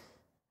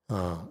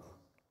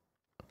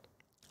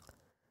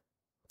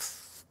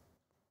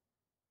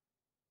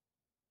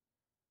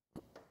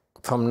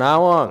 from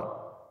now on,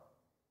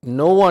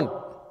 no one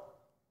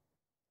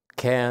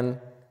can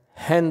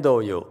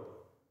handle you.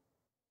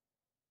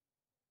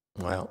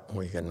 Well,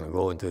 we can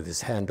go into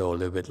this handle a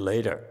little bit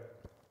later.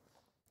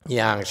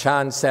 Yang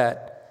Shan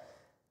said,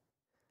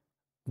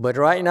 but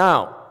right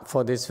now,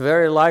 for this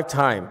very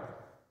lifetime,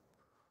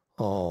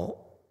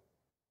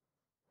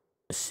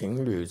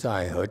 行旅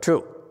在何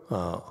处?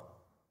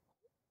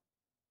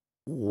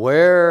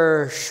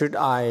 Where should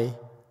I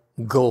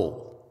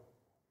go?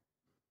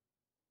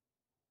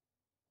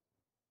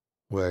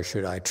 Where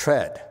should I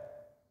tread?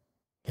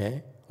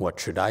 Okay, what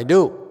should I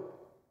do?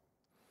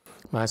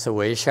 Master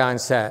Wei Shan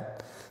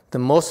said, the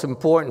most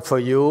important for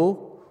you,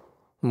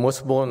 the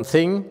most important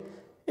thing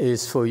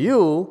is for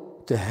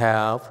you to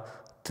have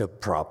the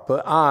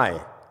proper eye.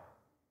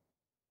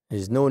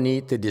 There's no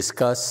need to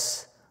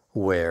discuss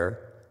where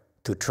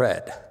to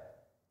tread.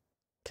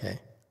 Okay?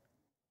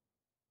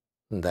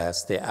 And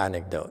that's the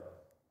anecdote.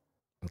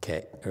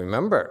 Okay,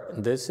 remember,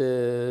 this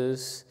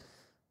is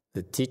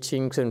the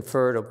teaching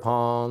conferred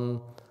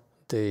upon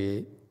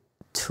the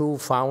two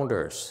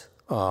founders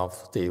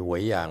of the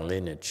Wei Yang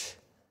lineage.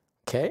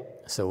 Okay,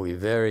 so we're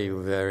very,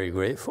 very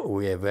grateful.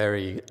 We are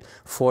very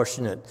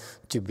fortunate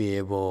to be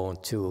able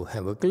to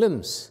have a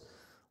glimpse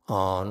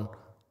on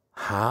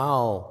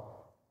how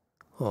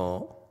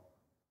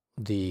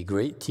the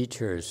great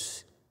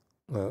teachers,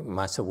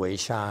 Master Wei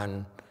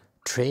Shan,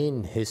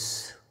 trained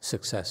his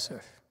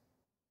successor.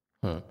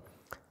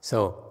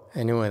 So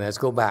anyway, let's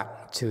go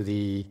back to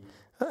the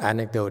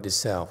anecdote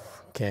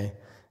itself, okay?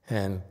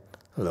 And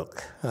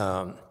look,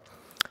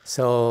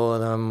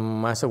 so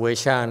Master Wei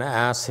Shan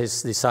asked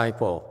his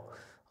disciple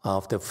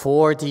of the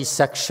 40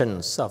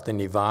 sections of the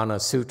Nirvana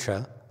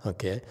Sutra,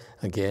 okay?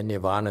 Again,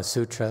 Nirvana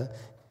Sutra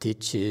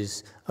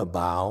teaches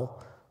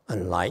about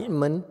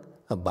enlightenment,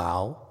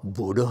 about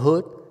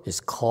Buddhahood. It's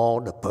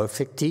called the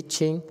perfect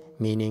teaching,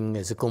 meaning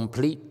it's a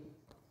complete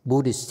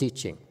Buddhist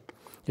teaching.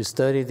 You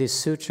study this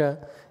sutra,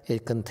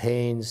 it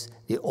contains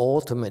the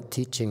ultimate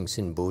teachings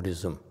in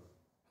Buddhism,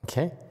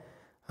 okay?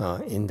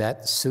 In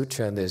that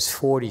sutra, there's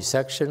 40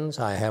 sections.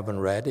 I haven't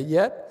read it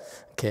yet,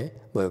 okay?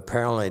 But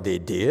apparently they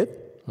did.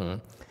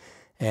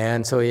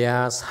 And so he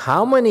asked,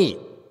 how many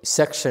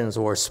sections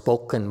were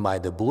spoken by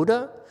the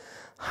Buddha?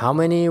 How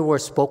many were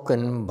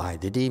spoken by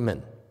the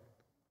demon?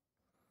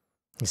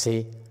 You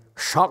see,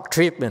 shock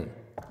treatment.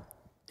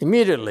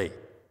 Immediately,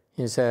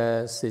 he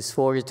says, these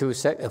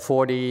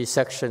 40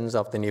 sections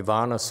of the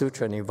Nirvana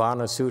Sutra.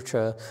 Nirvana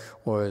Sutra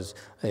was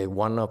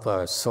one of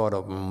a sort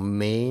of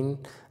main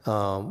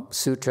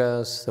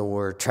sutras that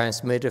were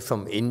transmitted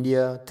from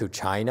India to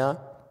China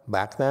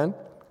back then.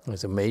 It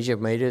was a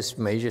major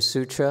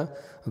sutra,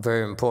 a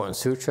very important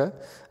sutra.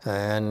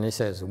 And he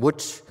says,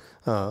 which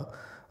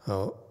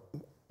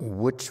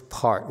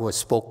part was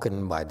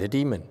spoken by the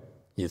demon,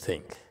 you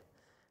think?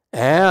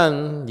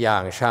 And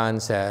Yang Shan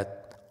said,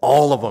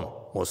 all of them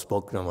were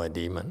spoken by a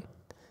demon.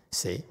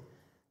 See?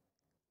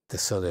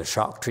 So the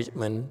shock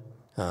treatment,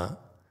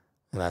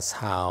 that's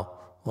how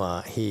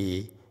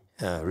he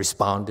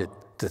responded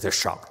to the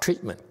shock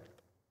treatment.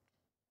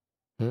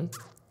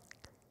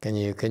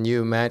 Can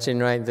you imagine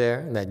right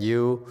there that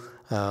you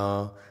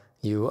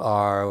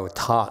are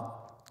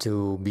taught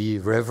to be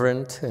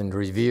reverent and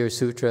revere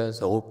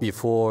sutras? Or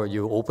before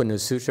you open a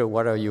sutra,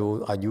 what are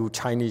you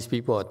Chinese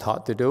people are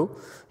taught to do?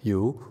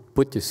 You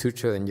put the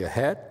sutra in your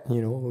head,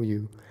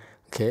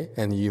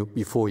 and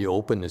before you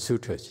open the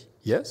sutras.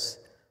 Yes?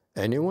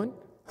 Anyone?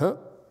 Huh?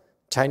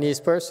 Chinese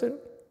person?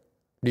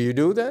 Do you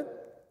do that?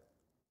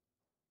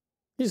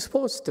 You're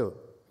supposed to.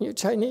 You're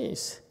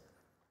Chinese.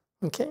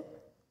 Okay?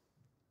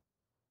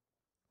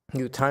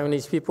 You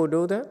Taiwanese people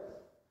do that?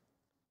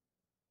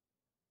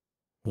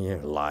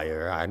 You're a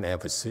liar. I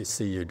never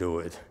see you do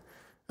it.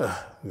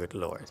 Good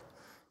Lord.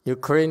 You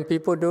Korean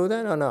people do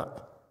that or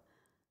not?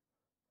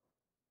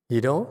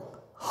 You don't?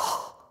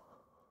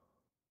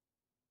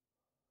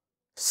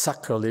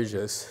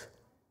 Sacrilegious.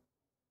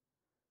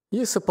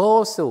 You're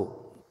supposed to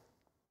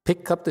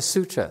pick up the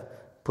sutra,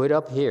 put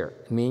up here.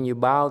 I mean, you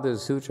bow to the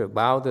sutra,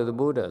 bow to the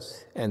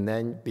Buddhas, and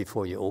then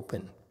before you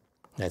open.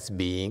 That's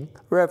being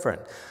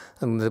reverent.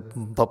 And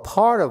the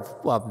part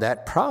of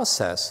that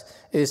process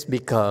is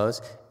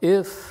because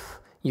if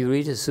you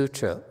read a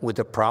sutra with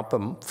the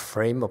proper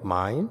frame of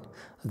mind,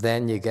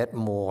 then you get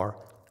more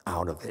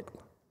out of it.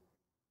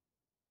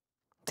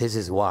 This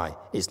is why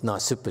it's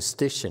not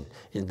superstition.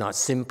 It's not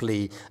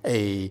simply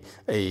a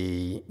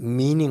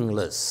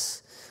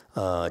meaningless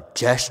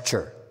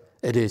gesture.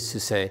 It is to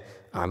say,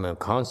 I'm going to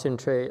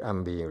concentrate,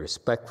 I'm being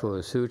respectful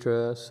of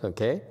sutras,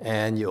 okay?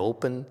 And you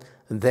open,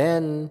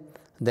 then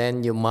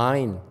your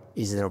mind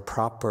is in a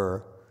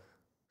proper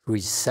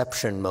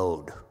reception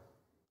mode,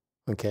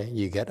 okay?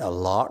 You get a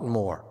lot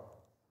more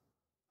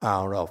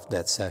out of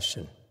that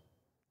session.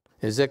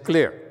 Is that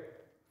clear?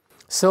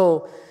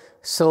 So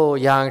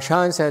Yang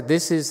Shan said,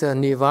 this is a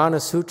Nirvana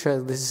Sutra.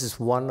 This is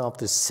one of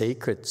the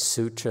sacred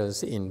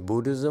sutras in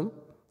Buddhism,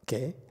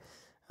 okay?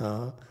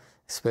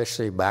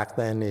 Especially back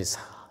then, is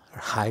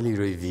highly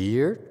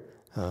revered,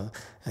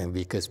 and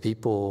because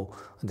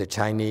the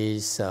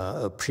Chinese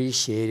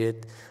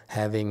appreciated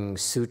having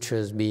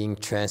sutras being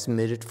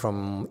transmitted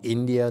from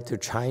India to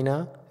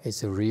China.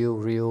 It's a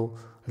real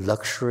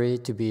luxury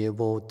to be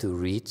able to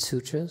read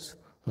sutras.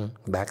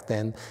 Back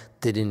then,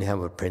 they didn't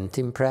have a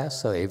printing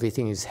press, so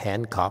everything is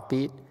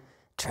hand-copied,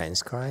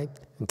 transcribed,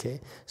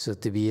 okay? So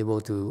to be able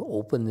to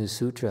open the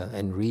sutra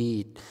and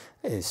read,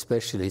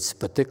 especially its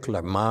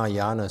particular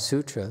Mahayana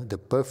Sutra, the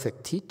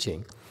perfect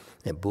teaching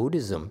in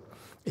Buddhism,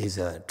 is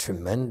a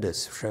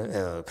tremendous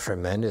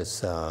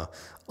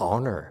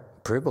honor,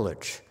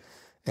 privilege.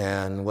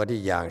 And what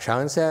Yang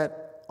Shan said,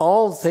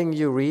 all things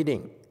you're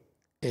reading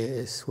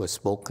was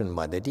spoken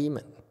by the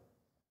demon.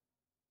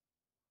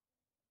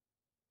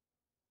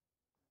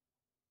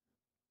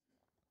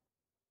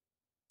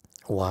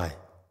 Why?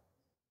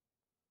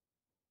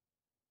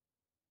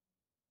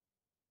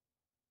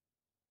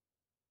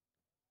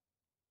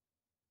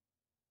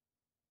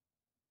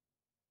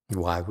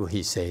 Why would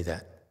he say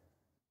that?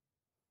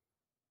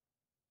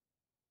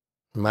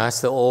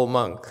 Master old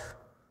monk.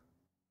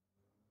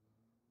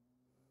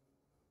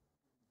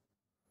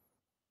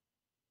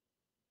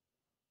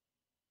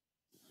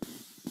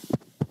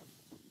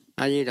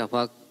 A Di Đà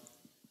Phật.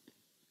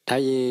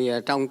 Tại vì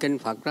trong kinh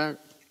Phật đó,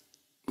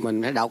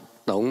 mình phải đọc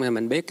tụng thì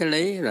mình biết cái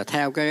lý, rồi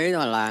theo cái lý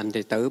đó làm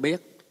thì tự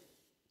biết.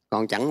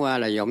 Còn chẳng qua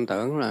là vọng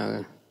tưởng,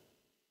 là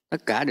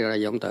tất cả đều là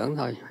vọng tưởng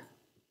thôi.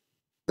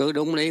 Cứ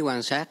đúng lý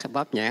quan sát,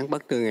 pháp nhãn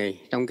bất tư nghì.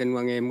 Trong kinh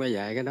Quan Nghiêm có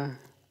dạy cái đó.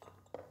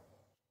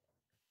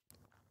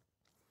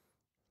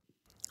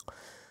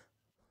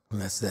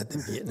 Let's let the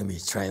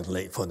Vietnamese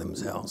translate for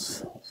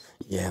themselves.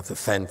 You have to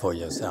fend for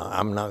yourself.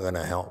 I'm not going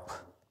to help.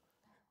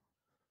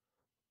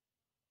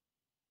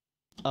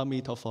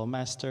 Amitabha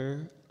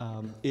Master,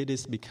 it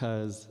is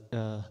because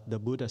the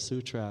Buddha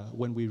Sutra,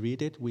 when we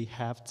read it, we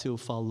have to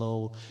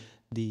follow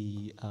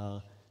the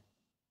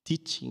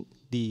teaching,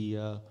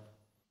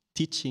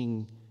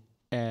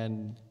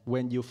 and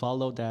when you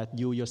follow that,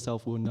 you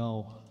yourself will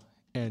know.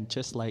 And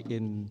just like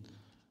in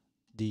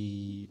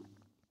the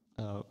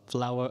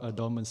Flower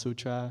Adornment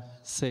Sutra,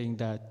 saying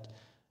that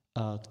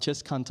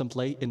just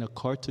contemplate in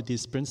accord to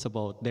this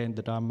principle, then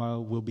the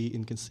Dharma will be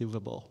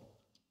inconceivable.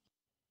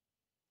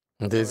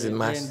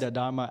 Then the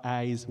Dharma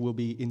eyes will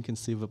be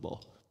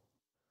inconceivable.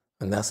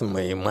 And that's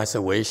my Master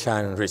Wei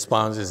Shan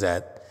response is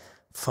that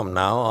from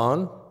now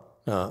on,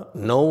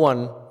 no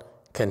one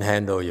can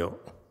handle you.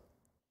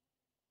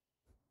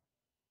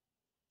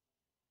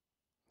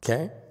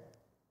 Okay?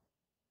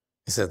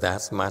 So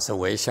that's Master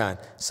Wei Shan.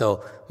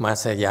 So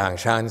Master Yang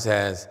Shan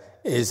says,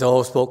 it's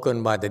all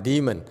spoken by the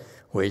demon.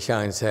 Wei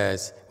Shan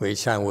says, Wei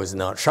Shan was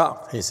not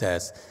shocked. He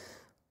says,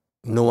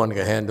 no one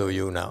can handle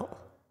you now.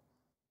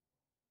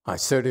 I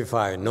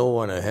certify no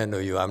one can handle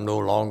you. I'm no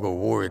longer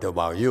worried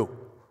about you.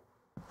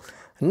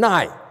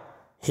 Nai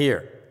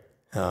here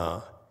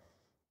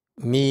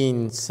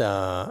means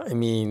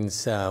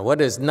what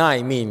does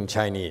Nai mean in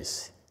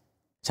Chinese?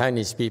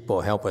 Chinese people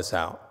help us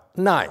out.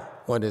 Nai,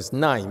 what does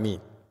Nai mean?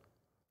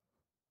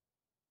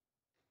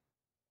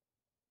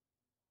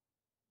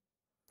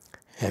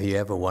 Have you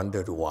ever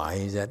wondered why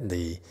is that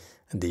the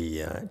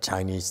the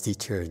Chinese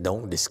teachers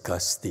don't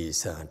discuss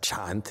these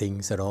Chan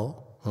things at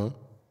all.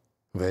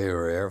 Very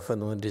rare for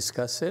them to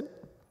discuss it.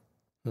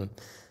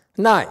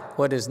 Nai,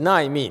 what does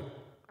Nai mean?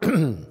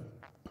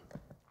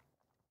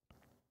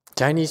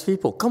 Chinese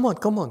people, come on,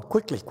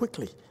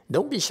 quickly.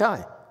 Don't be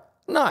shy.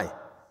 Nai.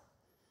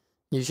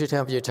 You should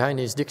have your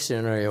Chinese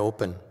dictionary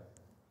open.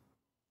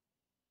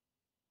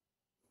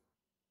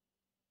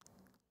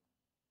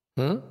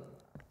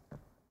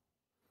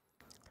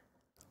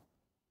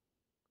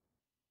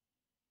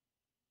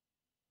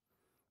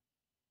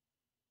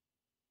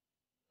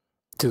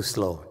 Too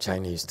slow,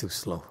 Chinese too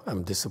slow.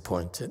 I'm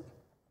disappointed.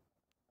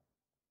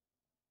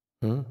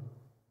 Come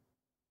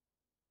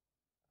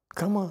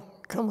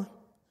on.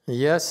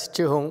 Yes,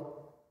 Chu Hong.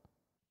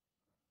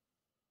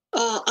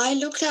 I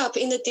looked up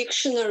in the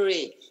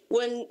dictionary.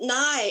 When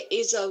nai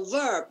is a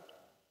verb,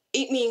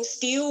 it means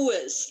deal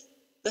with.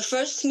 The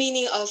first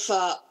meaning of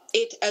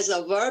it as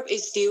a verb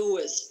is deal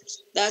with.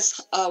 That's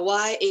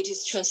why it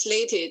is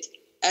translated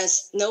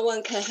as no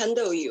one can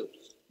handle you.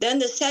 Then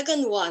the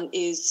second one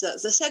is,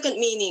 the second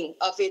meaning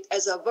of it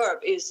as a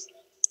verb is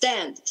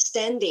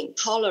standing,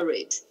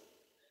 tolerate.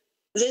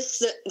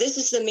 This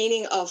is the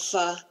meaning of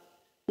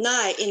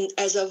nai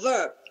as a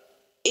verb.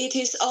 It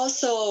is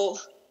also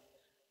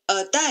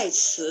a 代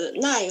词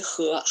奈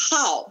何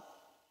how.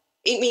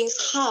 It means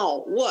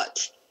how,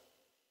 what,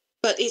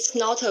 but it's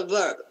not a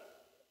verb.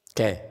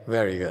 Okay,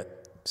 very good.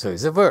 So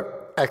it's a verb.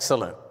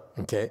 Excellent.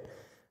 Okay.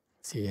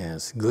 She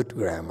has good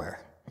grammar.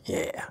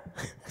 Yeah.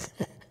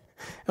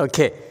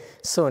 Okay.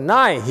 So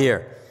nai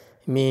here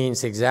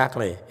means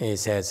exactly, it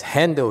says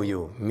handle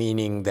you,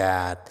 meaning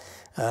that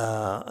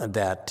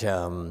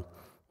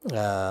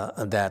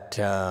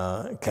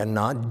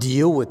cannot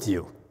deal with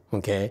you.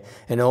 Okay.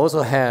 And it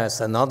also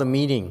has another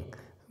meaning,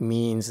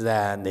 means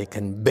that they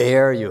can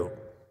bear you.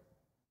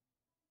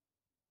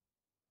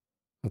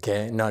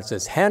 Okay, not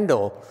just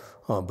handle,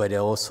 but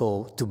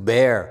also to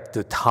bear,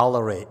 to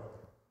tolerate.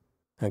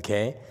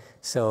 Okay,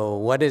 so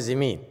what does it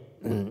mean?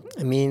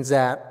 It means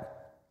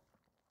that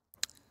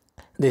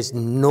there's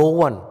no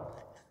one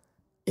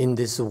in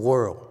this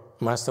world,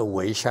 Master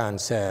Wei Shan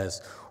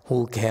says,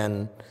 who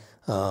can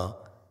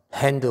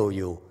handle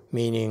you,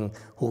 meaning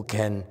who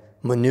can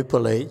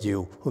manipulate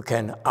you, who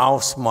can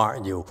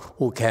outsmart you,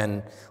 who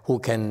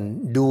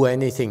can do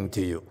anything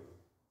to you.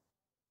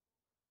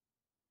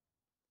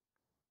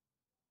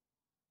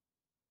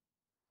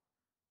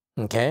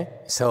 Okay,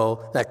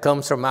 so that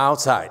comes from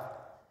outside.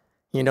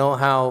 You know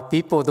how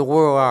people of the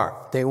world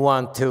are. They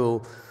want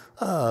to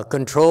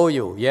control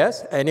you.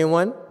 Yes?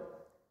 Anyone?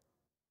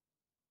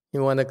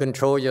 You want to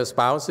control your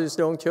spouses,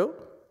 don't you?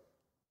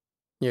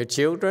 Your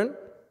children?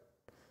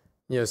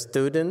 Your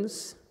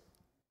students?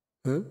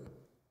 You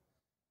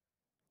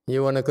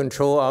want to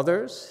control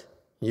others?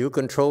 You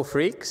control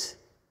freaks?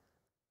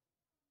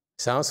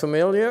 Sounds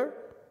familiar?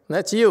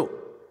 That's you.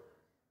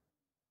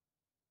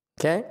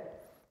 Okay?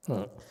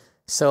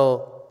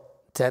 So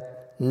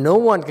that no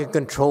one can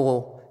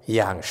control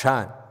Yang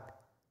Shan.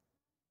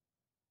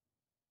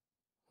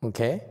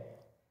 Okay?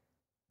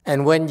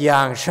 And when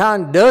Yang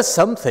Shan does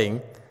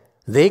something,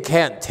 they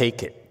can't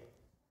take it.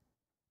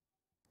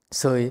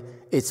 So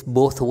it's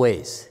both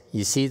ways.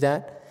 You see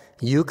that?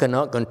 You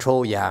cannot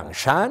control Yang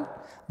Shan,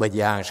 but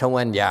Yang Shan,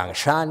 when Yang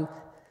Shan,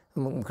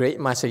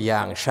 Great Master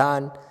Yang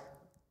Shan,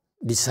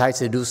 decides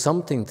to do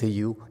something to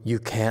you, you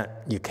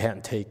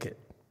can't take it.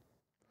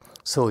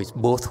 So it's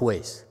both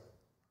ways.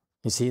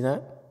 You see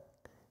that?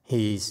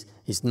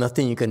 It's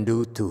nothing you can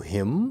do to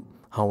him.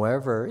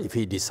 However, if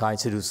he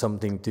decides to do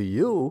something to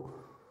you,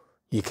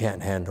 you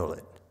can't handle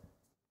it.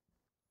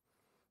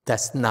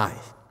 That's nai,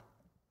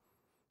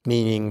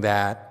 meaning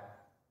that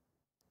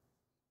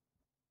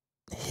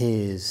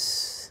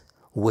he's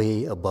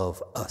way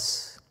above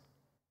us.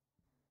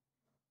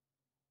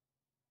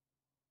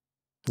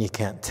 You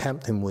can't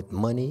tempt him with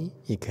money.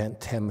 You can't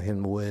tempt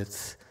him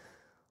with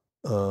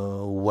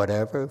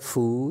whatever,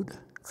 food,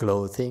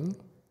 clothing,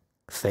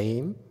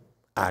 fame,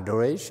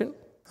 adoration,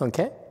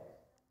 okay?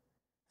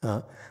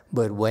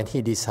 But when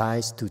he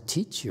decides to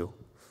teach you,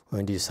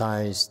 when he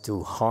decides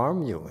to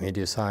harm you, he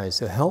decides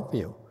to help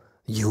you,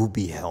 you'll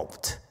be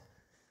helped,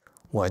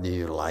 whether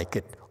you like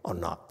it or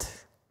not.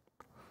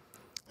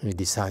 He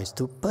decides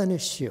to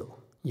punish you,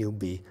 you'll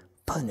be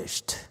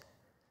punished,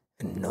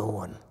 and no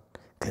one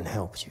can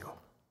help you.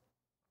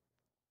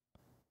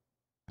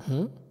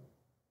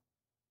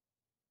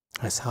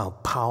 That's how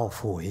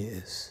powerful he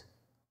is.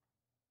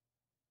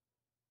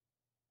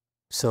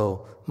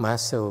 So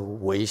Master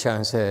Wei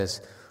Shan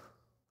says,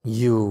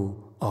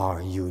 you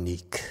are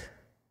unique.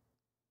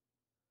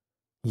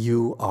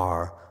 You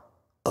are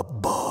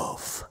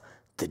above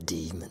the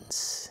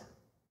demons.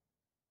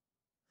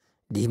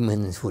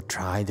 Demons would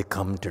try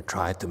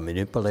to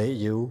manipulate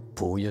you,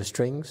 pull your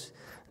strings.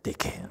 They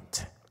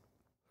can't.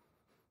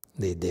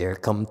 They dare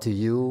come to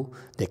you,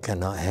 they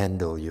cannot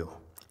handle you.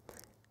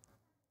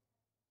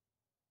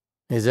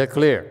 Is that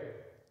clear?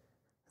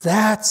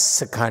 That's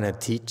the kind of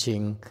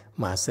teaching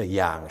Master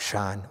Yang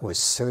Shan was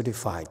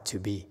certified to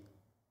be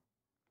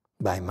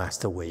by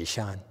Master Wei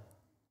Shan.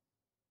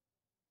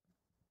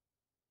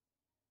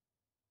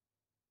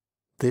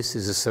 This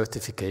is a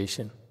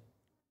certification.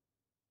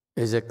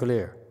 Is it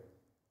clear?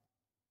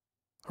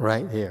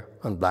 Right here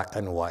on black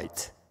and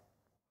white.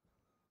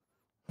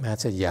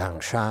 Master Yang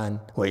Shan,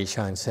 Wei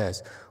Shan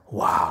says,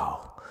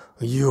 wow,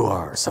 you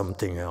are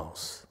something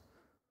else.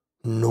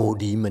 No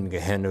demon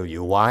can handle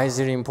you. Why is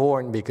it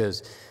important?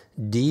 Because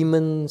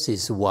demons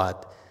is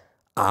what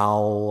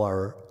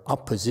our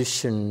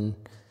opposition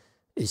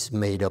is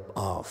made up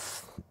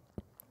of.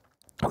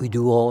 We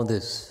do all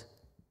this.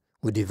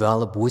 We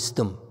develop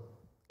wisdom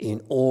in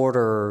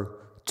order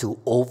to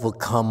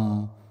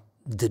overcome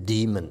the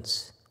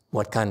demons.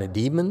 What kind of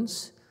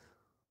demons?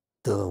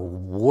 The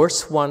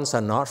worst ones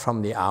are not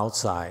from the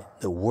outside.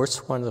 The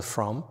worst ones are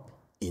from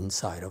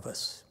inside of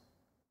us.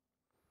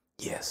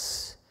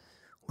 Yes,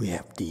 we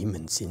have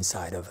demons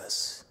inside of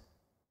us.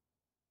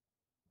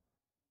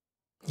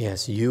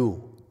 Yes,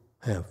 you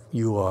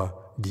are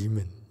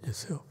demon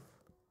yourself.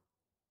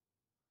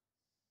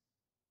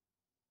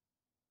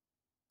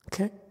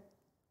 Okay?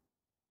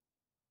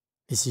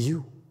 It's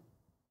you.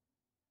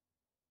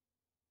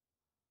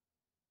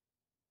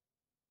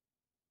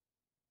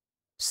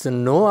 So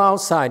no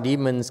outside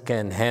demons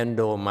can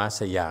handle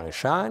Master Yang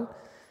Shan.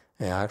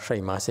 And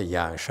actually, Master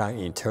Yang Shan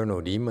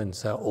internal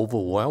demons are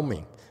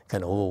overwhelming,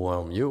 can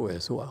overwhelm you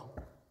as well.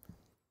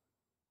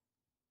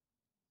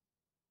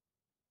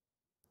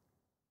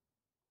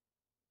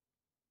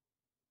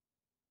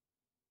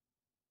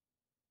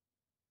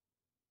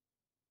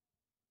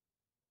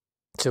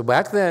 So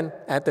back then,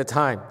 at the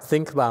time,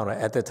 think about it,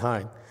 at the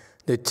time,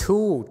 the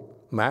two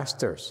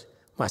masters,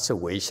 Master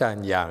Wei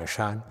Shan, Yang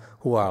Shan,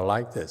 who are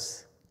like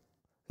this,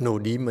 no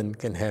demon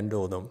can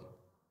handle them.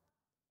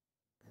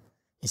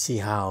 You see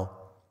how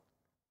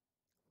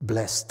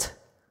blessed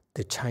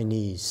the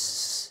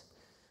Chinese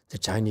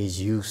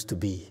used to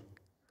be.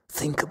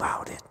 Think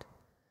about it.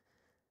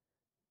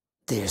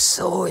 They're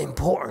so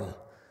important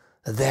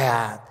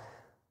that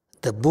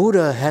the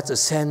Buddha had to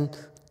send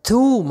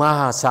two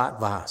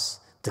Mahasattvas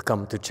to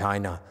come to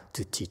China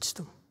to teach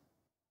them.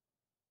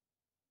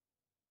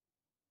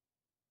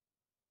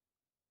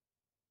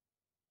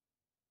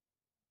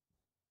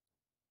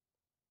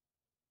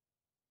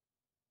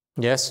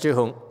 Yes, Chư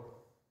Hùng.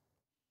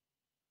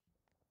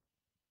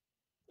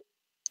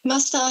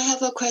 Master, I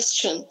have a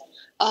question.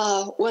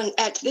 When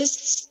at this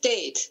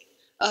state,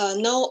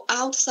 no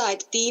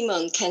outside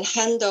demon can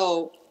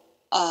handle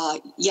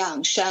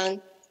Yang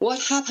Shan, what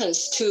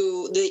happens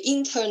to the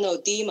internal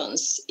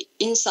demons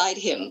inside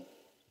him?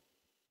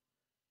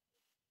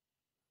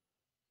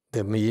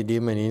 The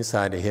demon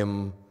inside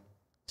him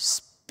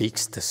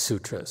speaks the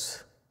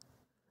sutras.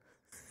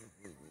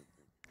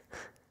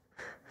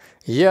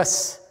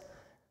 Yes,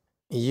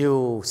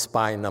 you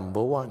spy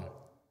number one.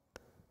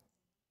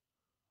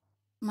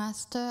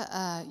 Master,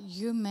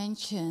 you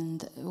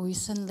mentioned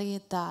recently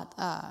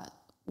that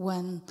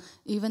when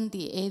even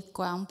the 8th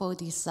ground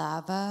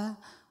Bodhisattva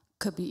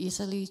could be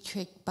easily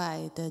tricked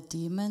by the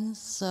demons,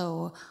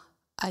 so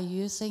are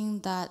you saying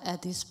that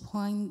at this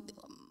point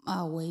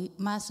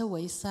Master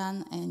Wei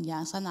Shan and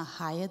Yang Shan are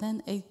higher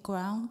than 8th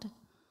ground?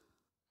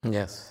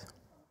 Yes,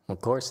 of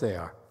course they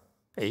are.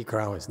 8th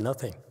ground is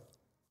nothing.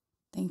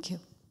 Thank you.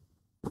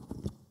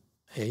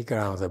 8th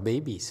grounds are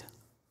babies.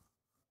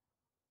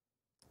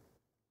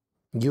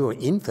 You are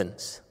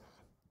infants.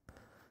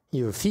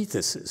 You are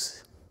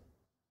fetuses.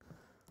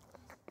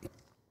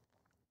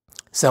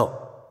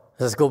 So,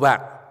 let's go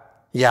back.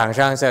 Yang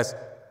Shan says,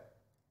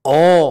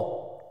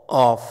 all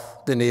of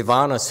the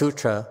Nirvana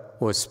Sutra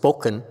was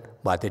spoken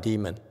by the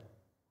demon.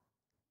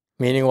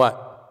 Meaning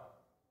what?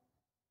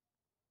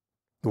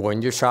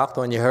 Weren't you shocked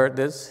when you heard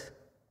this?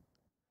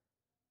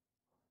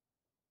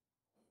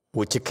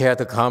 Would you care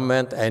to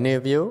comment, any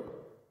of you?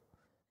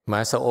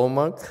 Master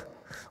Omag?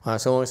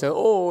 Someone said,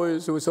 oh,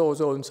 it's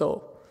so and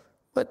so.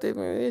 But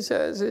it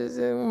says,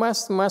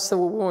 Master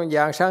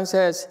Yang Shan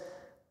says,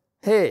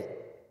 hey,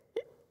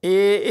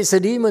 it's a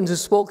demon who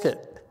spoke it.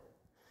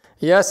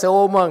 Yes,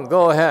 Omag,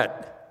 go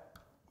ahead.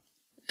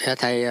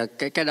 Thầy,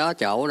 cái đó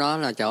chỗ đó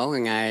là chỗ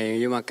Ngài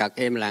nhưng mà cật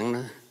im lặng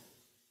nữa.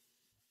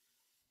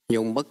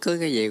 Dùng bất cứ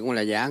cái gì cũng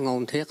là giả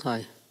ngôn thiết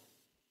thôi.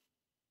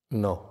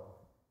 No.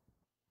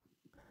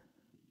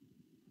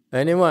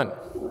 Anyone?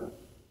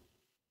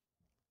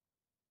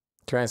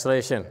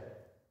 Translation.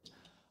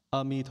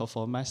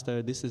 Amitabha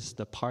Master, this is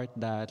the part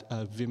that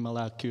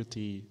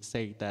Vimalakirti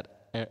said that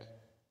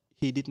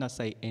he did not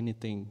say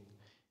anything.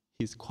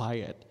 He's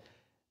quiet.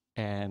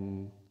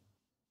 And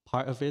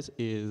part of it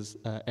is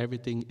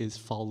everything is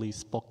fully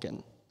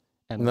spoken.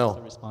 And No.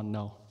 Master respond,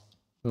 no.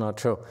 Not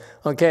true.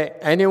 Okay,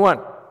 anyone?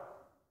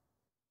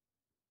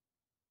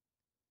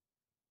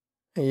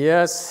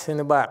 Yes, in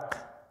the back.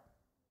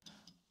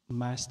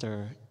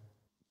 Master,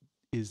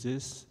 is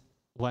this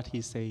what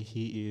he say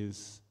he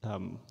is,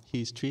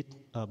 he's treat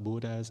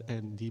Buddhas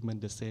and demon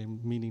the same,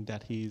 meaning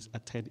that he's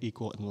attained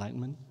equal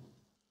enlightenment?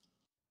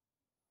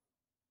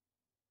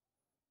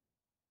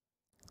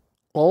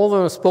 All of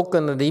them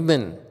spoken a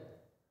demon,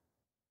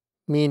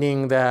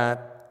 meaning that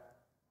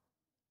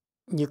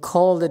you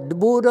call it the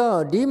Buddha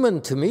or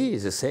demon, to me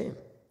is the same.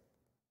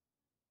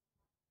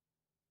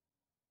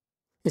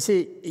 You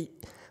see,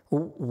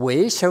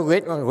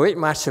 Great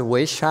Master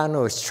Wei Shan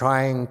was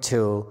trying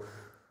to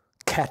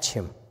catch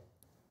him.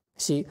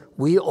 See,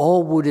 we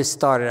all Buddhists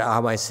started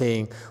out by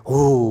saying,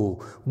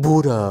 oh,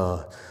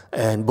 Buddha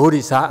and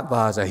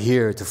Bodhisattvas are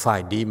here to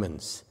fight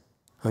demons.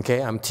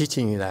 Okay, I'm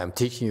teaching you that. I'm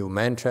teaching you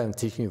mantra. I'm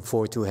teaching you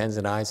 42 hands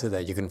and eyes so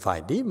that you can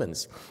fight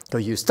demons. So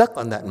you're stuck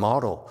on that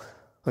model.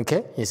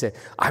 Okay, you say,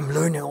 I'm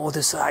learning all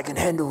this so I can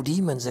handle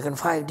demons. I can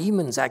fight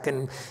demons. I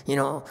can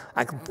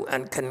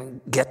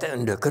get it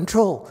under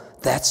control.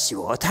 That's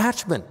your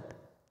attachment.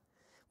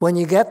 When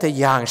you get to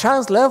Yang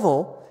Shan's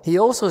level, he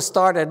also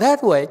started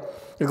that way.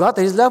 You got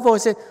to his level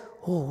and said,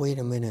 oh, wait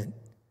a minute.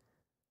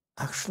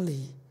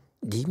 Actually,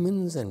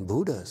 demons and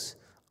Buddhas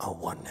are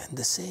one and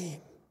the same.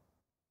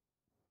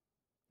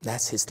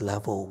 That's his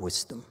level of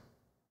wisdom.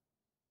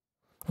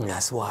 And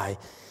that's why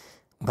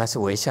Master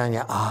Wei Shan,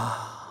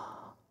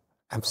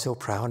 I'm so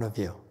proud of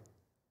you.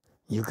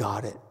 You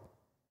got it.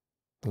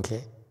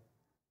 Okay?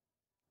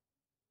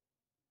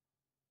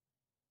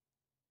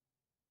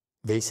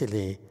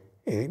 Basically,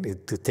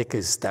 to take it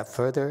a step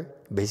further,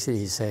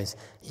 basically he says,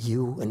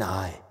 you and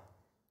I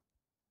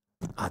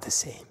are the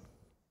same.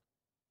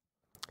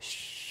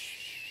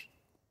 Shh.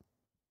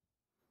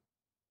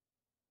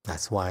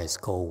 That's why it's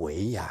called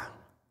Wei Yang.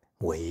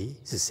 Wei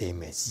is the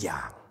same as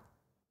Yang.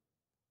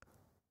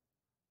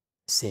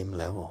 Same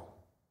level.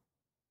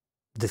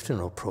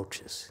 Different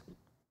approaches.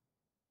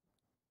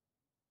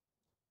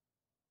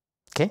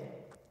 Okay?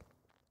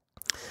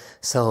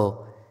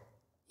 So,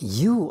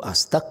 you are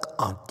stuck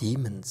on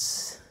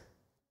demons.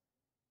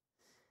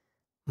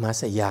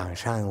 Master Yang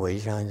Shan Wei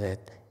Shan said,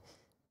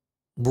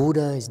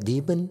 Buddha is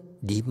demon,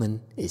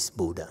 demon is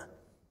Buddha.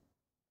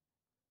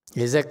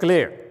 Is that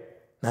clear?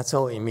 That's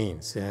all it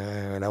means.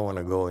 I don't want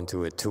to go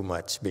into it too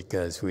much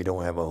because we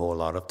don't have a whole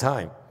lot of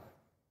time.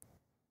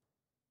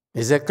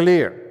 Is that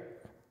clear?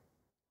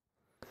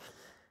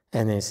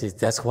 And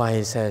that's why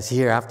he says,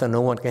 hereafter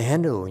no one can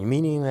handle you,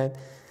 meaning that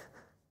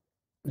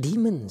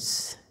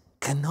demons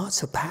cannot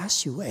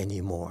surpass you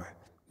anymore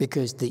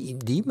because the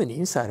demon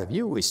inside of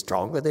you is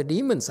stronger than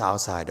demons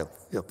outside of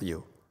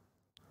you.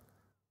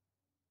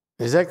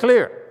 Is that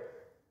clear?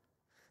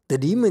 The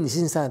demons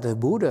inside the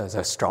Buddhas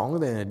are stronger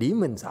than the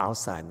demons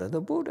outside of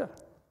the Buddha.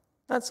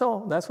 That's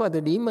all. That's why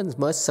the demons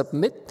must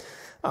submit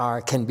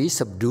or can be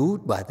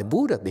subdued by the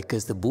Buddha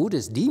because the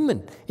Buddha's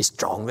demon is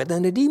stronger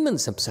than the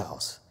demons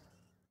themselves.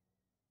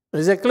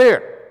 Is that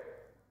clear?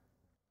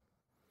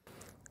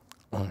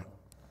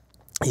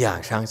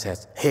 Yang Shan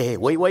says, hey,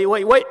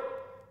 wait.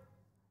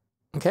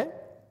 Okay?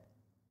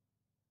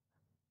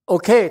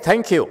 Okay,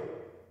 thank you.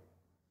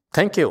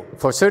 Thank you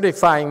for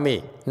certifying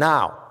me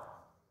now.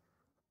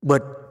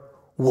 But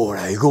where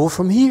do I go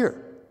from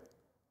here?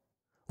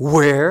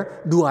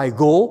 Where do I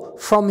go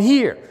from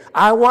here?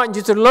 I want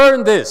you to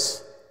learn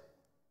this.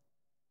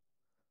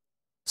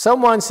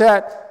 Someone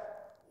said,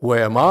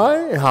 where am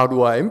I? How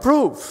do I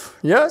improve?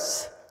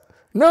 Yes?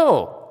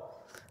 No.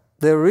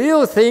 The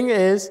real thing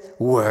is,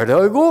 where do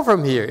I go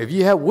from here? If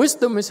you have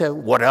wisdom, you say,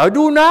 what do I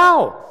do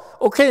now?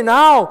 Okay,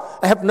 now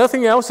I have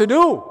nothing else to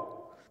do.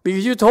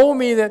 Because you told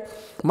me that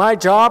my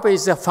job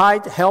is to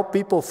help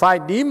people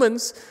fight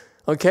demons,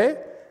 okay?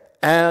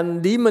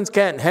 And demons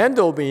can't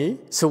handle me,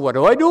 so what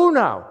do I do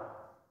now?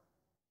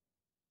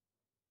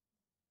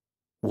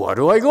 Where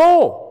do I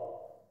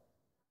go?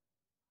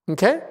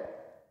 Okay?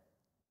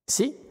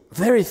 See?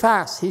 Very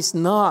fast. He's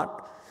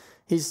not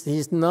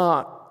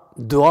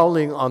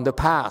dwelling on the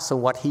past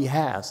and what he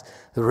has,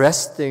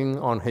 resting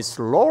on his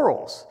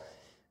laurels.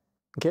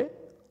 Okay?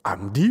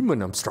 I'm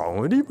demon, I'm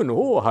strong demon.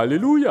 Oh,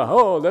 hallelujah.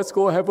 Oh, let's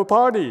go have a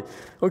party.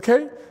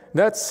 Okay?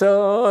 Let's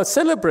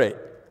celebrate.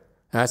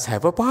 Let's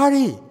have a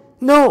party.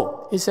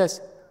 No, he says,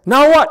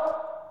 now what?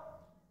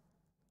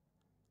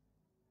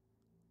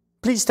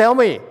 Please tell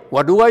me,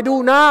 what do I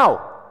do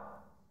now?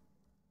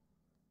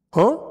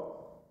 Huh?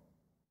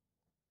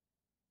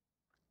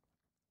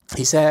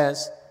 He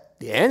says,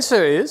 the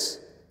answer is,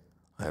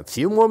 a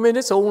few more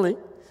minutes only.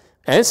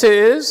 Answer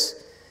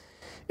is,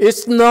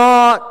 it's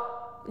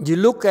not, you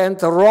look at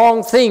the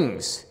wrong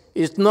things.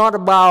 It's not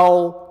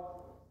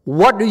about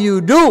what do you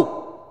do,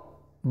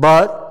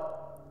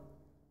 but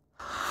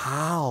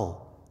how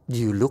do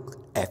you look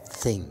at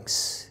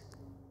things.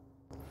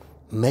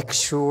 Make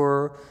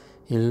sure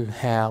you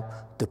have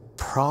the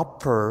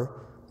proper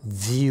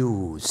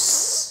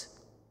views.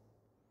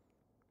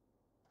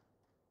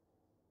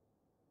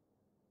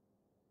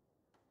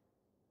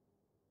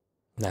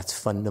 That's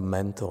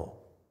fundamental.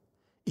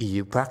 If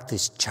you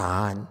practice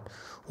Chan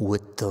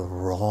with the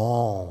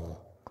wrong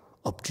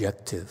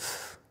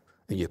objective,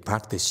 if you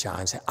practice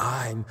Chan, say,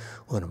 I'm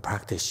going to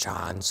practice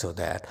Chan so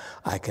that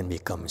I can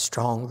become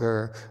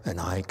stronger and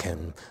I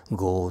can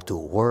go to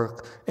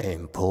work and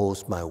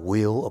impose my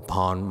will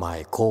upon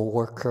my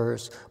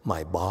co-workers,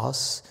 my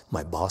boss,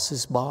 my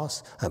boss's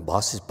boss, and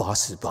boss's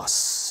boss's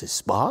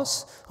boss's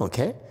boss,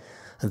 okay?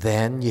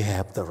 Then you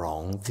have the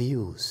wrong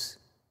views.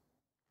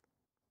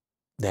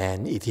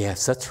 Then if you have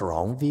such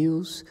wrong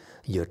views,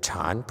 your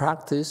Chan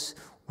practice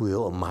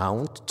will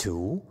amount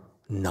to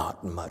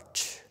not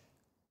much.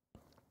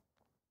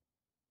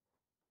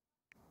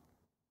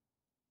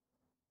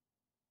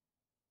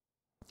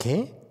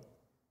 Okay?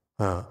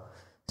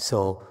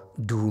 So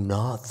do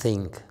not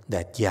think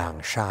that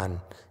Yang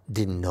Shan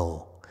didn't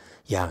know.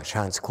 Yang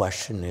Shan's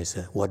question is,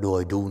 what do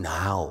I do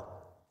now?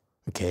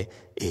 Okay?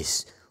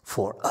 Is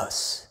for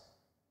us.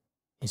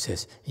 He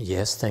says,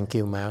 yes, thank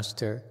you,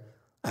 Master.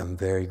 I'm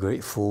very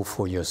grateful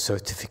for your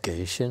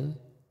certification.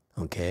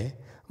 Okay?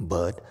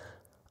 But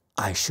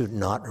I should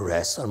not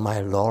rest on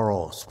my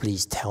laurels.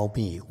 Please tell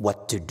me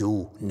what to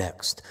do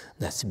next.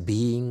 That's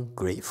being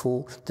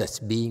grateful. That's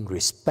being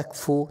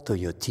respectful to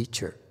your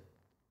teacher.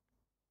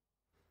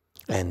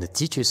 And the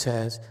teacher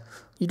says,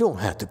 you don't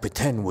have to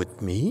pretend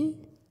with me.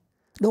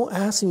 Don't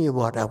ask me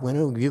what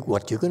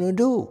you're going to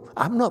do.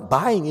 I'm not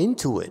buying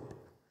into it.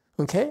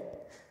 Okay?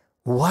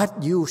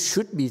 What you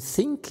should be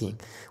thinking,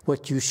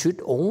 what you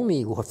should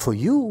only, for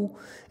you,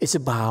 is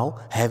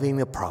about having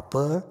the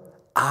proper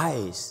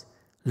eyes.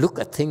 Look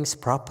at things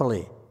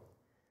properly.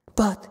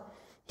 But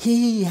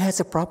he has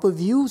a proper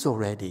views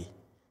already.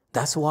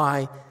 That's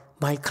why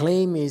my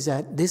claim is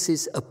that this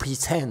is a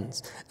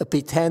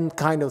pretend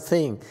kind of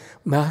thing.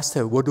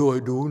 Master, what do I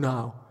do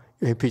now?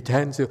 He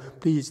pretends,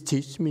 please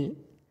teach me.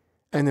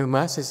 And the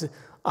Master says,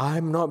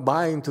 I'm not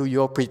buying to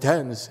your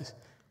pretense.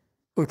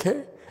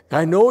 Okay?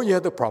 I know you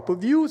have the proper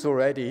views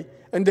already.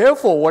 And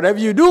therefore, whatever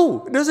you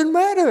do, it doesn't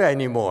matter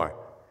anymore.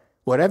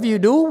 Whatever you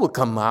do will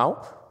come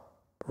out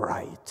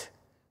right.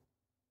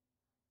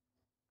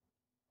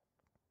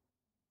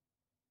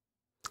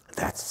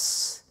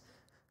 That's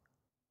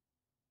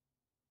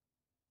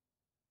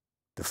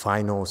the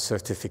final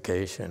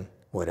certification.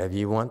 Whatever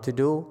you want to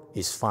do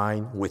is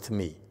fine with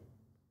me.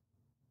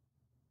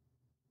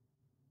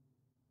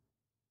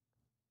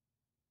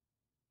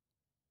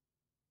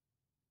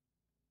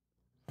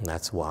 And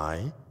that's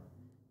why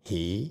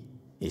he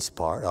is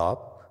part of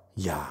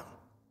Yang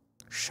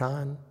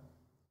Shan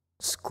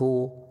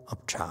School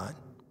of Chan.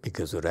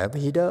 Because whatever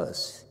he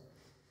does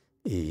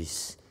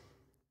is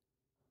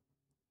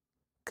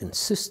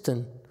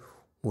consistent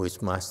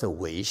with Master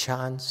Wei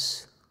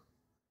Shan's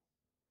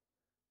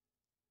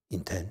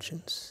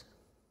intentions.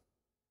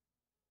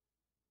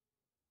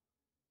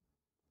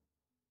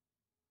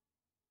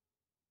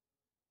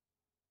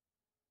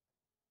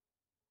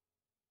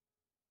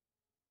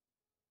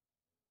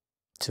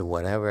 So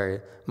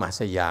whatever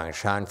Master Yang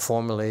Shan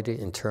formulated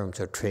in terms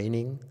of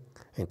training,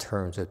 in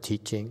terms of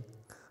teaching,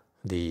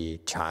 the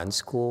Chan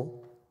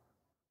school,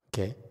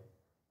 okay,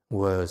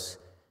 was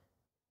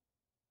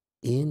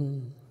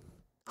in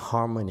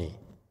harmony,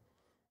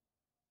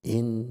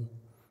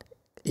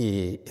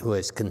 it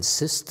was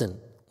consistent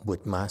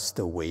with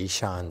Master Wei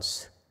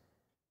Shan's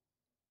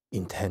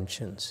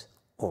intentions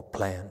or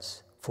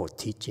plans for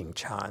teaching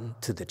Chan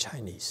to the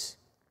Chinese.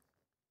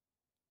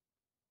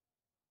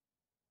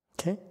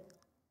 Okay?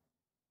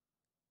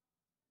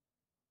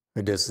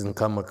 It doesn't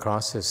come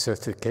across as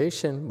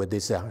certification, but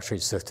this is actually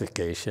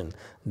certification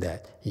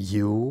that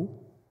you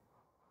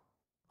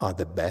are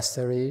the best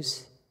there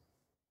is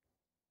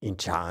in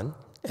Chan,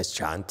 as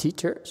Chan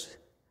teachers,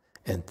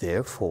 and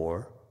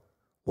therefore,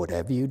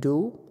 whatever you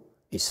do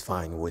is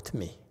fine with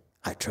me.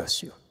 I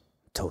trust you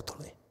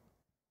totally.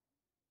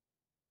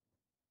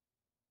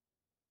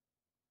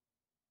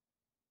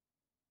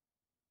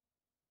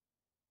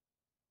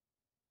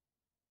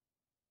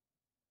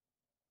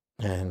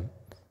 And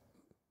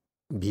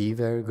be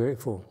very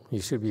grateful.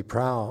 You should be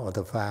proud of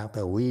the fact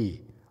that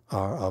we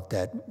are of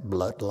that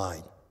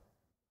bloodline.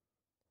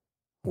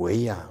 Wei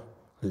Yang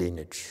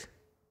lineage.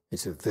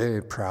 It's a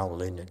very proud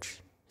lineage.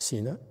 See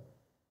that?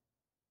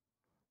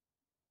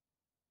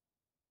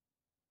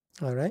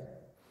 All right.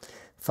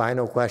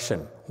 Final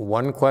question.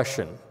 One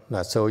question.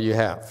 That's all you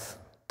have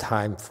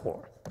time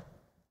for.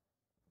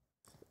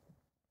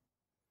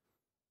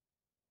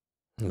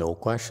 No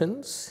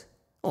questions?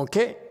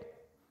 Okay.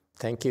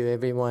 Thank you,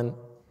 everyone.